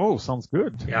 Oh, sounds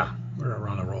good. Yeah, we're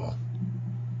on a roll.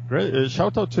 Great.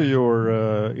 Shout out to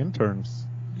your interns.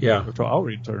 Yeah. To our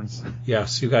interns.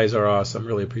 Yes, you guys are awesome.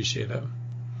 Really appreciate it.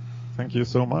 Thank you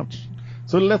so much.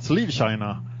 So let's leave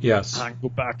China. Yes. And go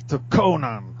back to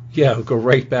Conan. Yeah, we'll go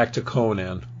right back to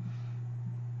Conan.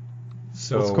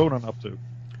 So what's Conan up to?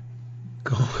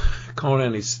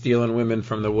 Conan, he's stealing women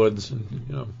from the woods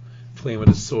and playing with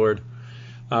his sword.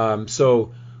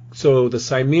 So the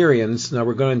Cimmerians, now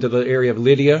we're going to the area of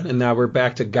Lydia, and now we're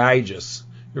back to Gyges.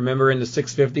 Remember in the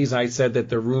 650s I said that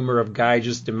the rumor of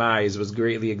Gyges' demise was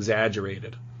greatly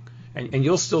exaggerated. And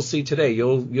you'll still see today,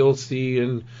 you'll see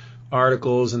in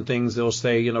articles and things, they'll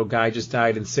say, Gyges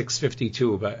died in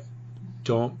 652, but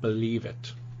don't believe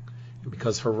it.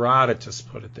 because Herodotus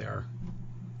put it there.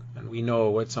 And we know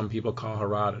what some people call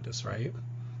Herodotus, right?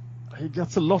 He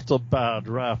gets a lot of bad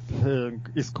rap.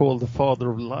 He's called the father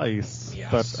of lies.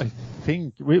 Yes. But I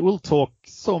think we will talk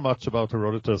so much about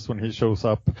Herodotus when he shows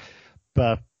up.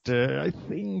 But I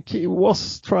think he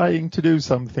was trying to do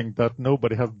something that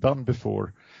nobody has done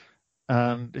before.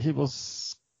 And he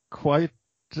was quite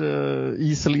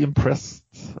easily impressed.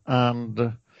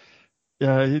 And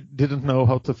he didn't know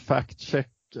how to fact check.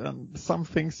 And some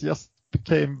things just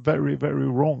became very, very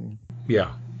wrong.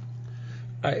 Yeah.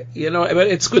 But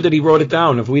it's good that he wrote it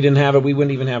down. If we didn't have it, we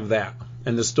wouldn't even have that.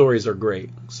 And the stories are great.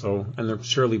 And they're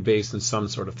surely based in some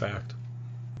sort of fact.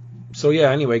 So yeah,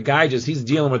 anyway, Gyges, he's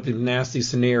dealing with the nasty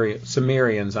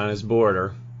Cimmerians on his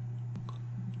border.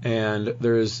 And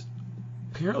there's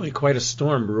apparently quite a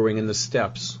storm brewing in the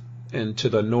steppes and to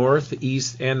the north, the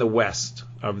east, and the west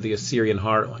of the Assyrian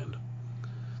heartland.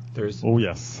 Oh,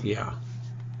 yes. Yeah.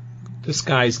 This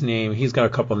guy's name, he's got a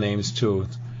couple names too.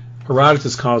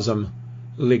 Herodotus calls him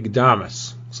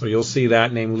Lygdamus. So you'll see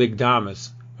that name, Lygdamus.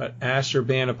 But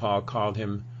Ashurbanipal called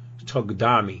him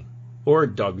Tugdami or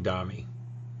Dugdami.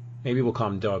 Maybe we'll call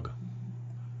him Doug.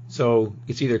 So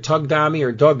it's either Tugdami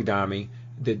or Dugdami.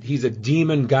 He's a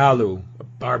demon Galu, a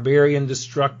barbarian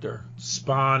destructor,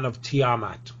 spawn of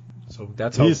Tiamat. So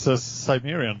that's how he's a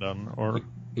Cimmerian then, or?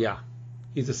 Yeah,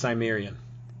 he's a Cimmerian.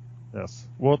 Yes.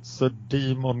 What's a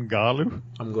demon Galu?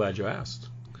 I'm glad you asked.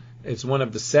 It's one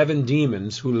of the 7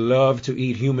 demons who love to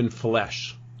eat human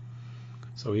flesh.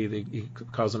 So he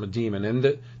calls him a demon. And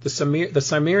the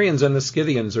Cimmerians and the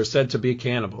Scythians are said to be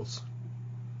cannibals.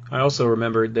 I also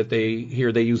remembered that they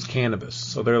use cannabis.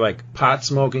 So they're like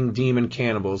pot-smoking demon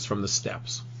cannibals from the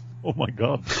steppes. Oh my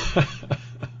god.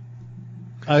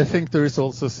 I think there is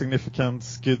also significant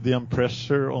Scythian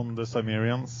pressure on the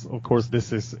Cimmerians. Of course,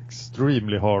 this is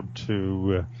extremely hard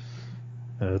to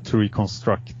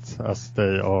reconstruct, as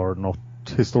they are not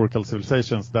historical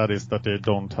civilizations. That is, that they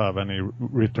don't have any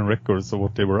written records of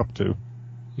what they were up to.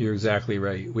 You're exactly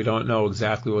right. We don't know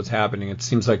exactly what's happening. It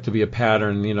seems like to be a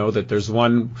pattern, that there's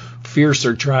one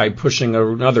fiercer tribe pushing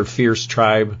another fierce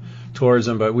tribe towards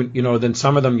them. But, then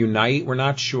some of them unite. We're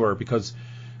not sure, because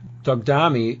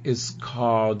Dugdami is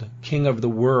called King of the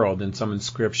World in some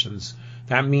inscriptions.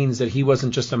 That means that he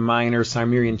wasn't just a minor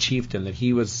Cimmerian chieftain, that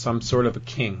he was some sort of a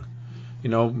king.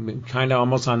 Kind of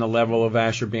almost on the level of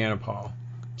Ashurbanipal.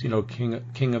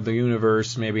 King of the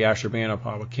universe, maybe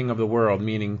Ashurbanipal, but king of the world,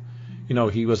 meaning,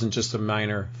 he wasn't just a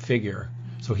minor figure.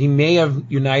 So he may have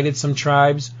united some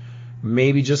tribes,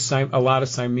 maybe just a lot of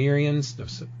Cimmerians.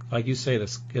 Like you say, the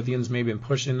Scythians may have been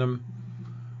pushing them.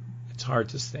 It's hard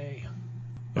to say.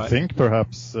 I think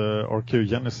perhaps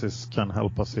archaeogenesis can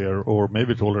help us here, or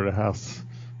maybe it already has.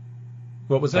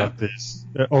 What was that?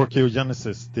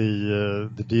 Archaeogenesis,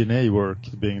 the DNA work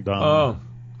being done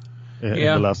in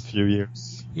the last few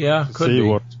years. Yeah, to could see be.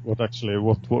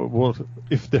 what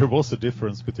if there was a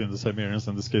difference between the Cimmerians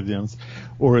and the Scythians,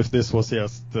 or if this was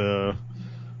just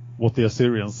what the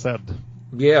Assyrians said.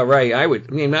 Yeah, right.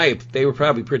 They were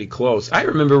probably pretty close. I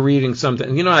remember reading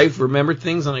something. I've remembered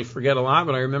things and I forget a lot,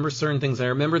 but I remember certain things. I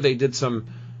remember they did some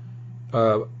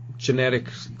genetic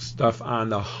stuff on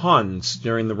the Huns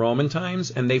during the Roman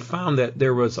times, and they found that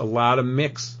there was a lot of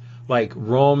mix, like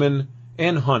Roman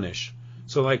and Hunnish.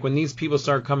 So like when these people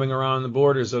started coming around the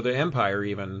borders of the empire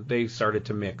even, they started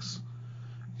to mix.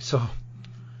 So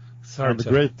it's hard the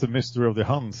great mystery of the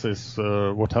Huns is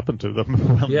what happened to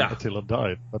them when Attila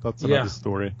died. But that's another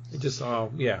story. That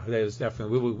is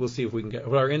definitely. We'll see if we can get,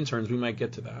 with our interns, we might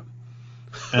get to that.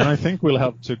 And I think we'll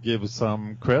have to give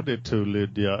some credit to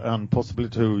Lydia and possibly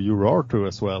to Urartu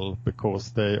as well,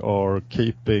 because they are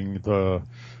keeping the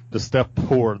steppe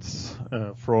hordes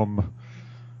from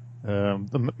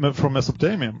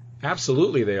Mesopotamia.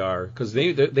 Absolutely, they are, because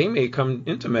they may come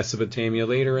into Mesopotamia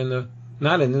later in the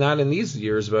not in these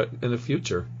years, but in the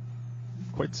future.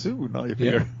 Quite soon, I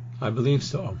hear. I believe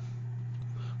so.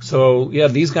 So,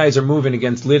 these guys are moving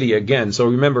against Lydia again. So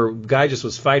remember, Gyges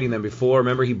was fighting them before.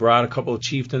 Remember, he brought a couple of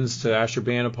chieftains to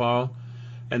Ashurbanipal.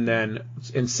 And then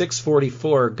in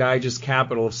 644, Gyges'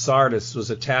 capital of Sardis was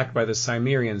attacked by the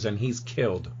Cimmerians, and he's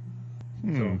killed.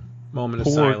 So, moment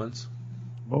of silence.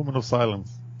 Moment of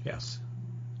silence. Yes.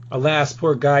 Alas,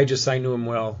 poor Gyges, I knew him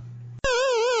well.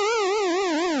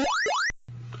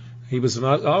 He was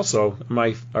also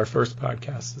our first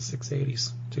podcast, the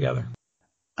 680s, together.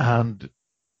 And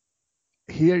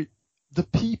here, the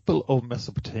people of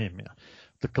Mesopotamia,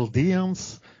 the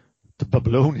Chaldeans, the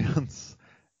Babylonians,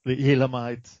 the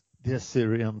Elamites, the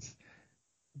Assyrians,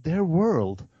 their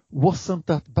world wasn't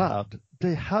that bad.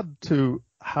 They had to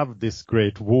have this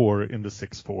great war in the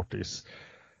 640s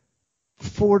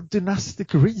for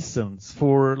dynastic reasons,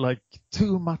 for like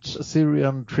too much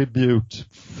Assyrian tribute,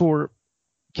 for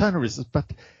kind of reasons.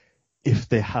 But if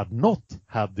they had not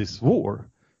had this war,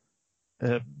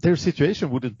 their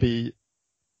situation wouldn't be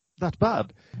that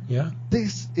bad. Yeah.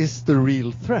 This is the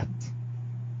real threat.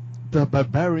 The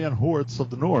barbarian hordes of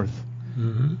the north.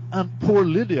 Mm-hmm. And poor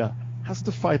Lydia has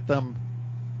to fight them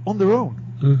on their own.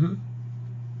 Mm-hmm.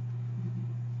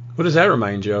 What does that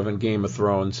remind you of in Game of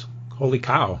Thrones? Holy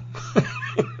cow.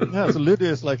 Yeah, so Lydia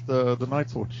is like the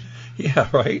Night's Watch. Yeah,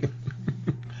 right?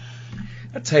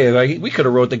 I tell you, we could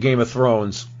have wrote the Game of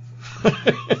Thrones.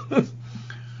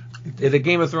 The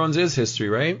Game of Thrones is history,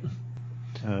 right?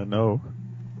 No.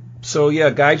 So, yeah,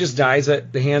 Guy just dies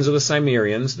at the hands of the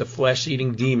Cimmerians, the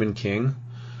flesh-eating demon king.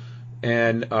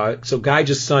 And so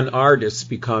Gyges' son Ardys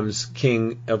becomes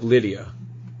king of Lydia.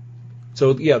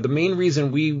 So, yeah, the main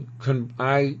reason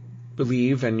I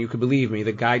believe, and you can believe me,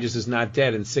 that Gyges is not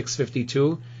dead in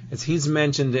 652 is he's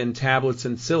mentioned in tablets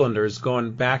and cylinders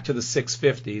going back to the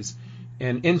 650s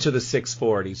and into the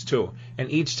 640s, too.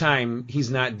 And each time, he's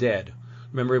not dead.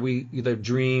 Remember, the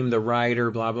dream, the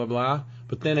rider, blah, blah, blah.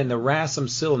 But then in the Rassam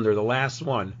cylinder, the last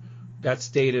one, that's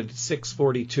dated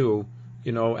 642,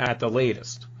 at the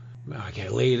latest. Okay,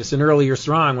 latest and earlier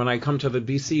strong when I come to the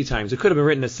BC times. It could have been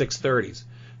written in the 630s.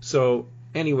 So,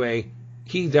 anyway,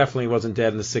 he definitely wasn't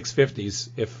dead in the 650s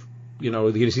if,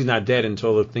 he's not dead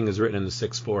until the thing is written in the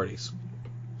 640s.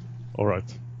 All right.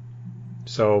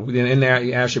 So, in there,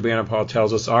 Ashurbanipal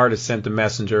tells us Ardys sent the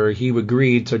messenger. He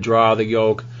agreed to draw the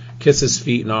yoke, kiss his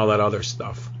feet, and all that other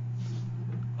stuff.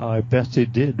 I bet he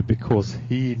did, because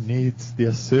he needs the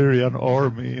Assyrian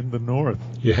army in the north.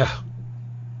 Yeah.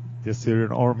 The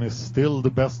Assyrian army is still the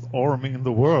best army in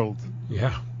the world.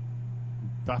 Yeah.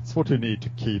 That's what you need to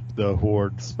keep the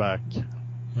hordes back.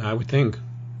 I would think.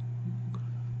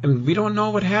 And we don't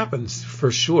know what happens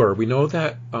for sure. We know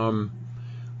that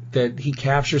that he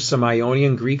captures some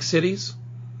Ionian Greek cities.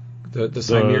 The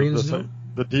Cimmerians do.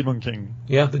 The Demon King.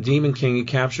 Yeah, the Demon King. He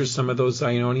captures some of those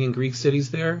Ionian Greek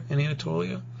cities there in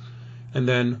Anatolia. And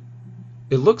then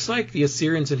it looks like the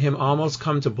Assyrians and him almost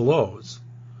come to blows.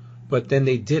 But then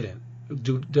they didn't.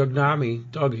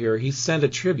 Doug here, he sent a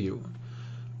tribute.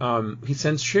 He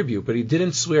sends tribute, but he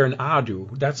didn't swear an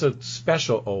adu. That's a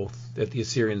special oath that the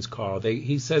Assyrians call.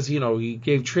 He says, he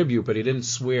gave tribute, but he didn't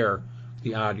swear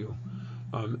the adu.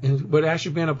 And what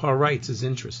Ashurbanipal writes is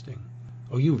interesting.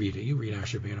 Oh, you read it. You read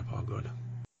Ashurbanipal. Good.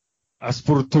 As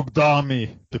for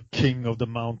Tugdami, the king of the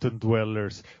mountain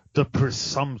dwellers, the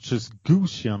presumptuous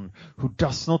Gutian, who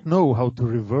does not know how to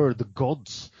revere the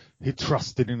gods, he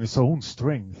trusted in his own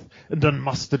strength, and then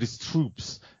mustered his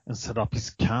troops, and set up his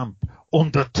camp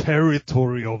on the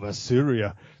territory of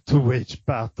Assyria to wage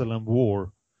battle and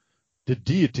war. The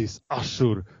deities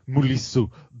Ashur, Mulissu,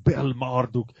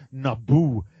 Bel-Marduk,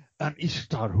 Nabu, and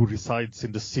Ishtar, who resides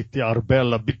in the city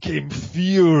Arbela, became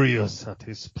furious at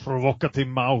his provocative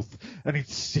mouth, and it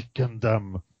sickened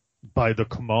them. By the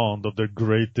command of their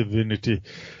great divinity,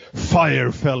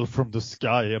 fire fell from the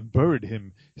sky and buried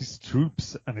him, his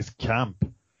troops, and his camp.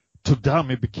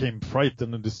 Tugdami became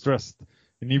frightened and distressed,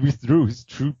 and he withdrew his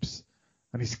troops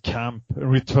and his camp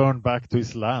and returned back to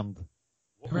his land.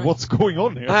 Right. What's going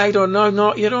on here? I don't know.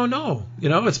 No, you don't know.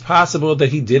 It's possible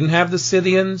that he didn't have the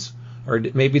Scythians, or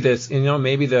maybe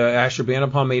maybe the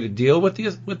Ashurbanipal made a deal with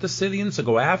the Scythians to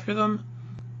go after them.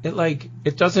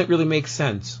 It doesn't really make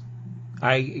sense.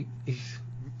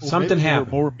 Something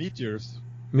happened. More meteors.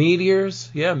 Meteors,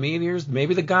 yeah, meteors.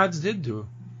 Maybe the gods did do.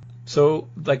 So,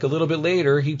 a little bit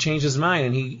later, he changed his mind,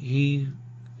 and he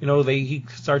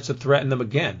starts to threaten them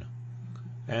again.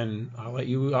 And I'll let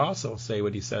you also say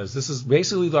what he says. This is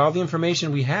basically all the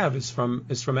information we have is from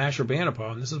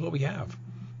Ashurbanipal, and this is what we have.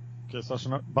 Okay, so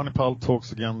Ashurbanipal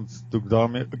talks against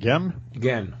Tugdami again.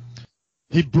 Again.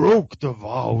 He broke the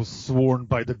vows sworn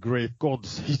by the great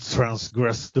gods. He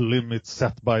transgressed the limits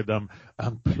set by them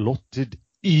and plotted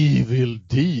evil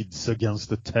deeds against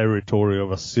the territory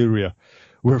of Assyria.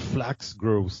 Where flax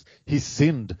grows, he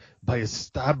sinned by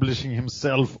establishing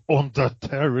himself on the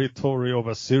territory of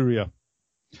Assyria.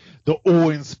 The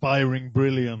awe-inspiring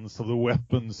brilliance of the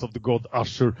weapons of the god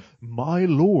Ashur, my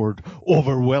lord,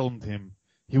 overwhelmed him.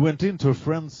 He went into a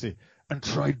frenzy and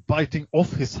tried biting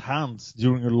off his hands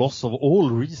during a loss of all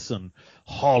reason.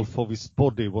 Half of his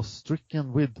body was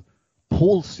stricken with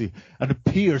palsy, and a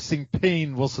piercing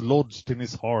pain was lodged in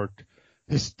his heart.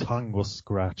 His tongue was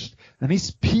scratched, and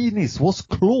his penis was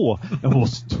clawed and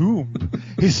was tombed.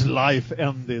 His life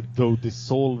ended, though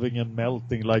dissolving and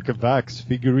melting like a wax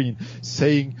figurine,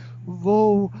 saying,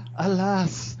 "Woe,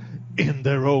 alas!" In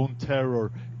their own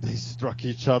terror, they struck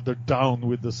each other down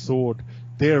with the sword.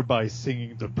 thereby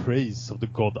singing the praise of the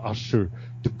god Ashur,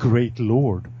 the great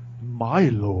lord, my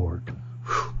lord.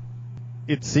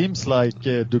 It seems like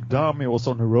Dugdami was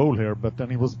on a roll here, but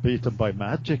then he was beaten by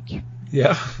magic.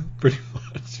 Yeah, pretty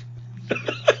much.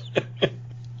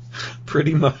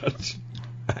 Pretty much.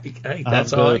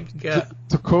 That's all I can get.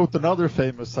 To quote another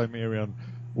famous Cimmerian,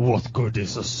 what good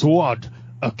is a sword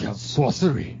against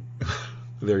sorcery?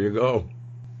 There you go.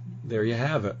 There you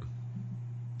have it.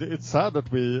 It's sad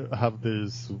that we have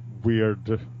these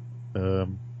weird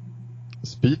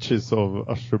speeches of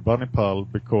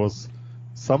Ashurbanipal because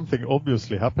something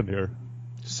obviously happened here.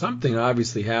 Something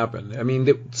obviously happened. I mean,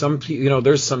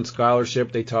 there's some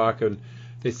scholarship they talk, and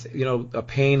a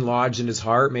pain lodged in his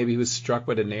heart. Maybe he was struck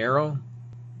with an arrow.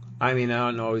 I mean, I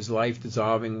don't know. His life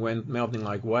dissolving, went melting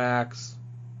like wax.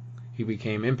 He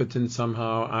became impotent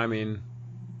somehow. I mean,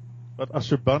 but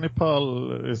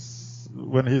Ashurbanipal is,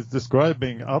 when he's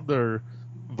describing other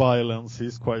violence,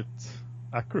 he's quite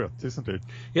accurate, isn't it?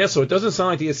 Yeah, so it doesn't sound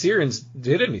like the Assyrians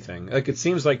did anything. Like, it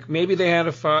seems like maybe they had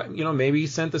a fight, maybe he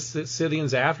sent the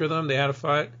Scythians after them, they had a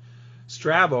fight.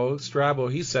 Strabo,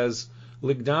 he says,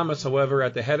 Lygdamus, however,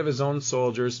 at the head of his own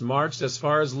soldiers, marched as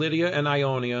far as Lydia and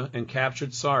Ionia and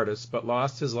captured Sardis, but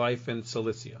lost his life in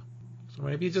Cilicia. So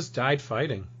maybe he just died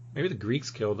fighting. Maybe the Greeks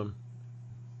killed him.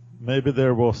 Maybe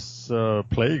there was a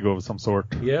plague of some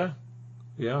sort. Yeah.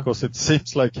 Because it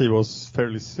seems like he was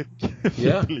fairly sick.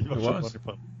 Yeah, it was.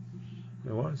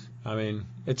 It was. I mean,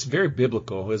 it's very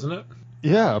biblical, isn't it?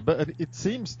 Yeah, but it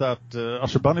seems that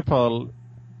Ashurbanipal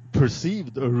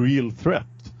perceived a real threat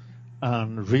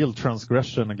and real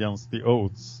transgression against the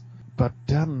oaths. But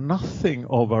then nothing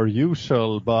of our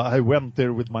usual, but I went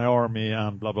there with my army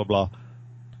and blah, blah, blah.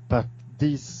 But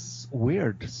these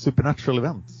weird supernatural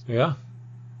events. Yeah.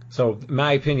 So, in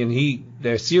my opinion,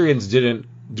 the Assyrians didn't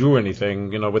do anything,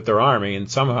 with their army, and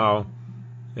somehow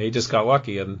they just got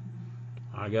lucky, and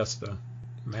I guess the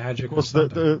magic. Because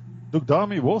the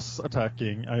Dugdami was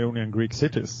attacking Ionian Greek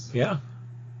cities. Yeah.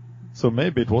 So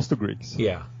maybe it was the Greeks.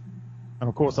 Yeah. And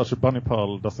of course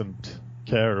Ashurbanipal doesn't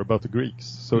care about the Greeks.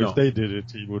 So No. If they did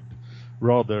it, he would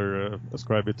rather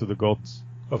ascribe it to the gods.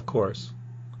 Of course.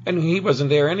 And he wasn't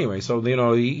there anyway, so,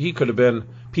 he could have been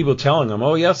people telling him,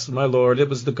 oh, yes, my lord, it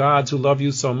was the gods who love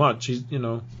you so much. He's,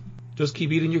 just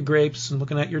keep eating your grapes and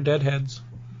looking at your dead heads.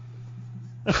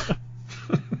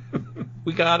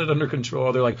 We got it under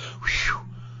control. They're like, whew,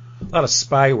 a lot of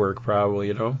spy work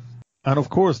probably, And of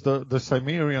course, the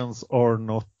Cimmerians are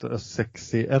not a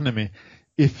sexy enemy.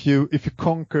 If you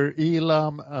conquer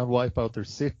Elam and wipe out their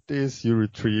cities, you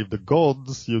retrieve the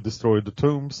gods, you destroy the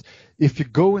tombs. If you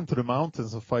go into the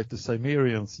mountains and fight the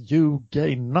Cimmerians, you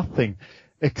gain nothing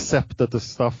except that the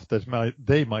stuff that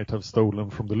they might have stolen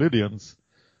from the Lydians.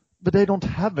 But they don't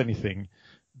have anything.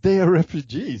 They are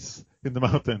refugees in the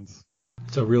mountains.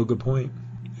 It's a real good point.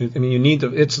 I mean, you need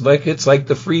to. It's like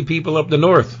the free people up the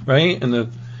north, right?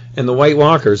 And the White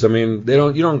Walkers. I mean,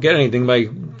 you don't get anything by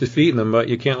defeating them, but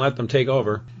you can't let them take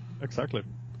over. Exactly.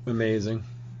 Amazing.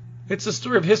 It's a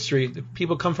story of history.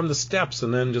 People come from the steppes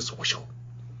and then just whoosh.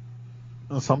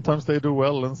 And sometimes they do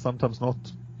well and sometimes not.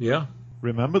 Yeah.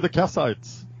 Remember the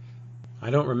Kassites? I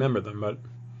don't remember them, but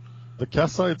the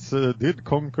Kassites did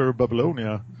conquer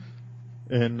Babylonia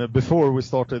before we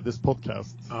started this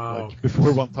podcast,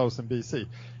 before 1000 BC.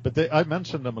 But I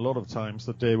mentioned them a lot of times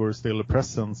that they were still a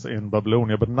presence in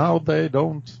Babylonia, but now they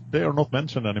are not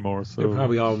mentioned anymore. So they're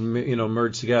probably all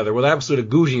merged together. Well, that's what a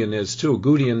Gutian is too.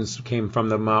 Gutians came from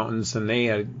the mountains, and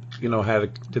they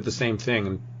did the same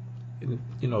thing,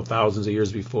 and thousands of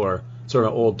years before. Sort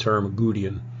of old term,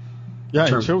 Gutian. Yeah,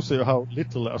 it shows you how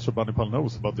little Ashurbanipal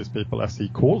knows about these people, as he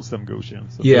calls them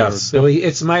Gutians. Yes, so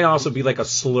it might also be like a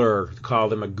slur to call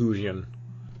them a Gutian.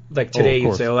 Like today,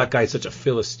 you'd say, "Oh, that guy's such a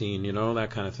Philistine," that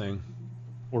kind of thing.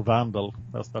 Or Vandal.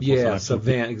 That's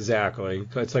exactly.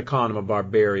 It's like calling him a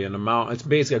barbarian. It's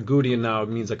basically a Gutian now. It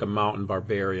means like a mountain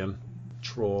barbarian,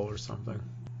 troll or something.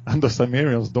 And the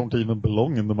Cimmerians don't even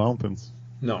belong in the mountains.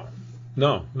 No,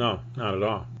 not at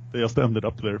all. They just ended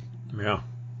up there. Yeah.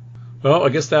 Well, I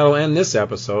guess that'll end this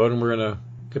episode, and we're going to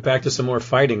get back to some more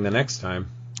fighting the next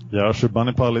time. Yeah,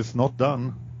 Ashurbanipal is not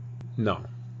done. No,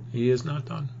 he is not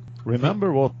done.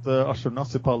 Remember what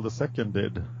Ashurnasirpal II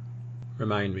did?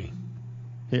 Remind me.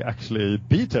 He actually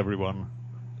beat everyone.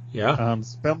 Yeah. And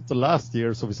spent the last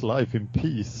years of his life in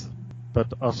peace. But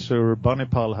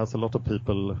Ashurbanipal has a lot of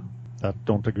people that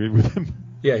don't agree with him.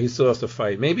 Yeah, he still has to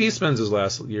fight. Maybe he spends his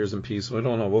last years in peace. I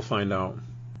don't know. We'll find out.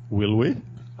 Will we?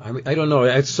 I don't know.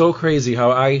 It's so crazy how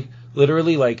I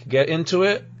literally get into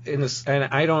it and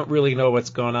I don't really know what's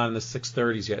going on in the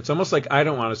 630s yet. It's almost like I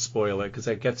don't want to spoil it because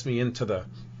that gets me into the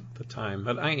time.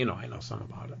 But I know some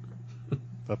about it.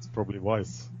 That's probably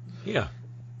wise. Yeah.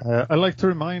 I'd like to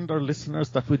remind our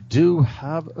listeners that we do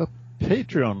have a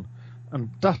Patreon, and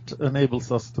that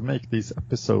enables us to make these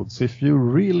episodes. If you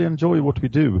really enjoy what we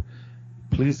do,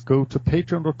 please go to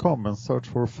patreon.com and search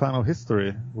for Fan of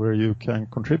History, where you can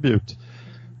contribute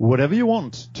whatever you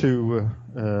want to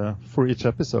for each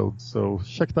episode. So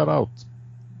check that out.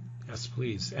 Yes,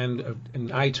 please. And in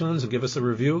iTunes, give us a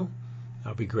review.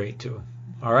 That'll be great, too.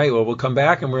 All right, well, we'll come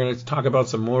back, and we're going to talk about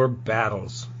some more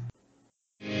battles.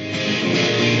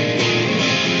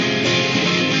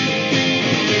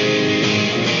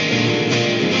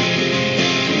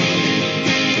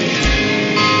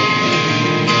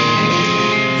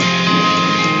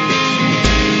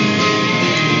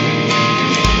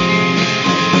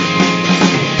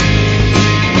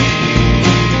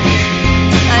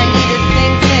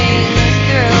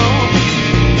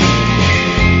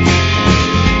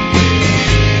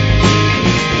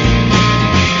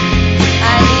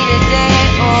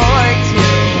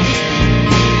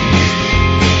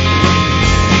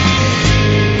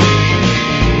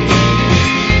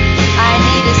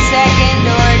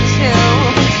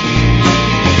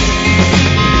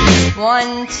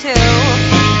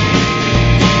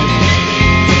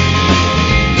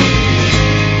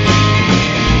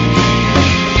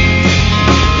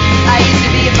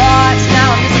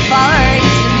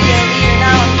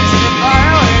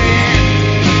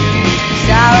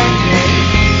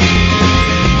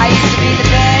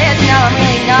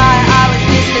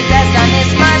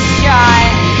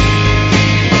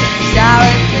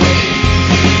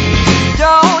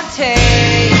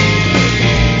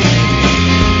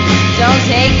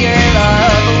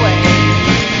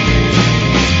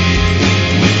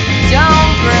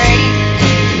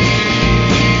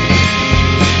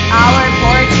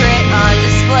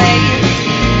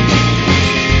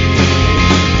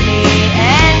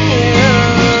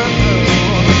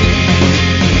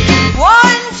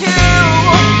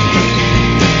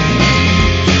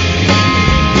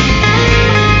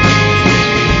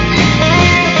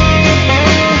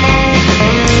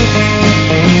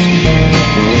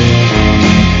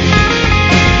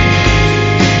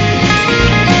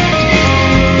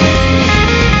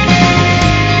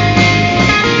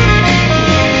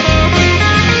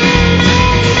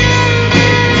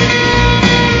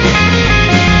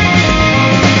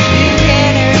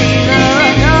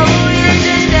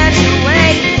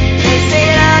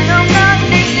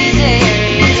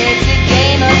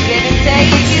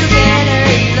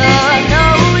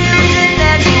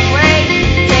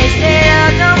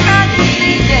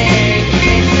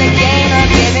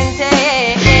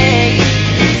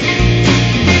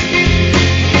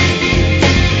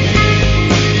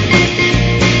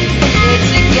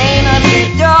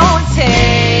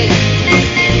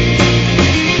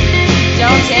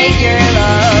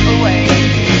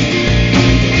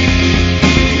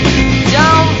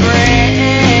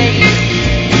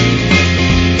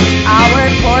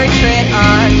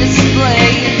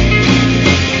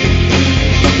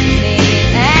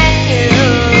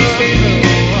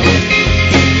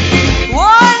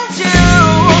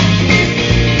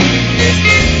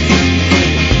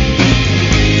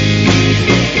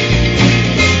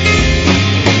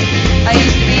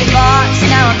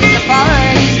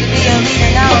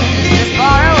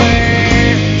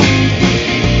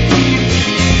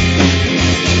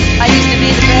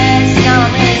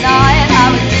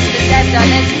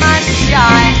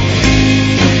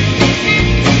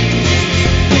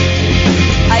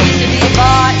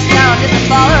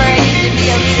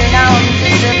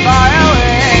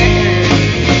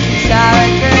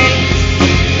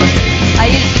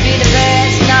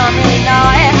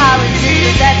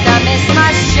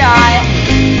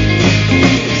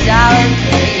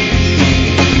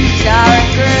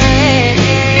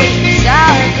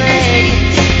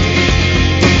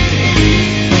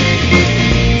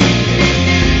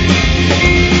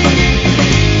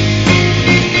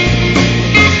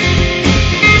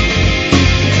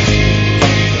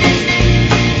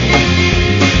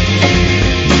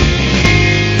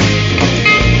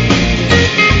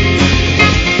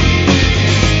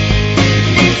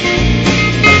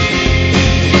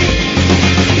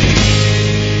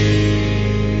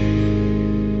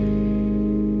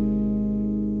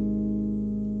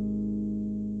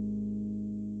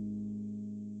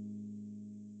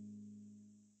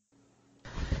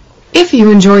 If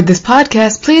you enjoyed this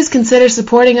podcast, please consider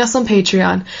supporting us on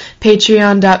Patreon.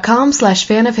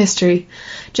 Patreon.com/fanofhistory.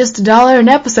 Just $1 an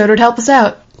episode would help us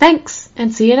out. Thanks,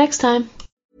 and see you next time.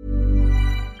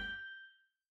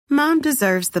 Mom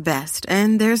deserves the best,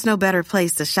 and there's no better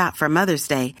place to shop for Mother's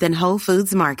Day than Whole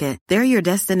Foods Market. They're your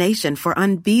destination for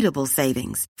unbeatable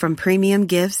savings, from premium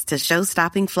gifts to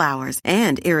show-stopping flowers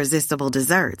and irresistible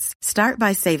desserts. Start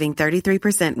by saving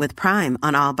 33% with Prime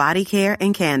on all body care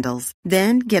and candles.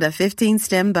 Then get a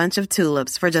 15-stem bunch of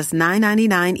tulips for just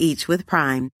 $9.99 each with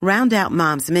Prime. Round out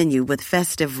Mom's menu with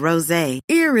festive rosé,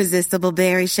 irresistible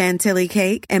berry chantilly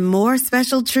cake, and more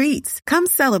special treats. Come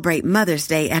celebrate Mother's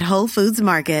Day at Whole Foods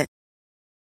Market.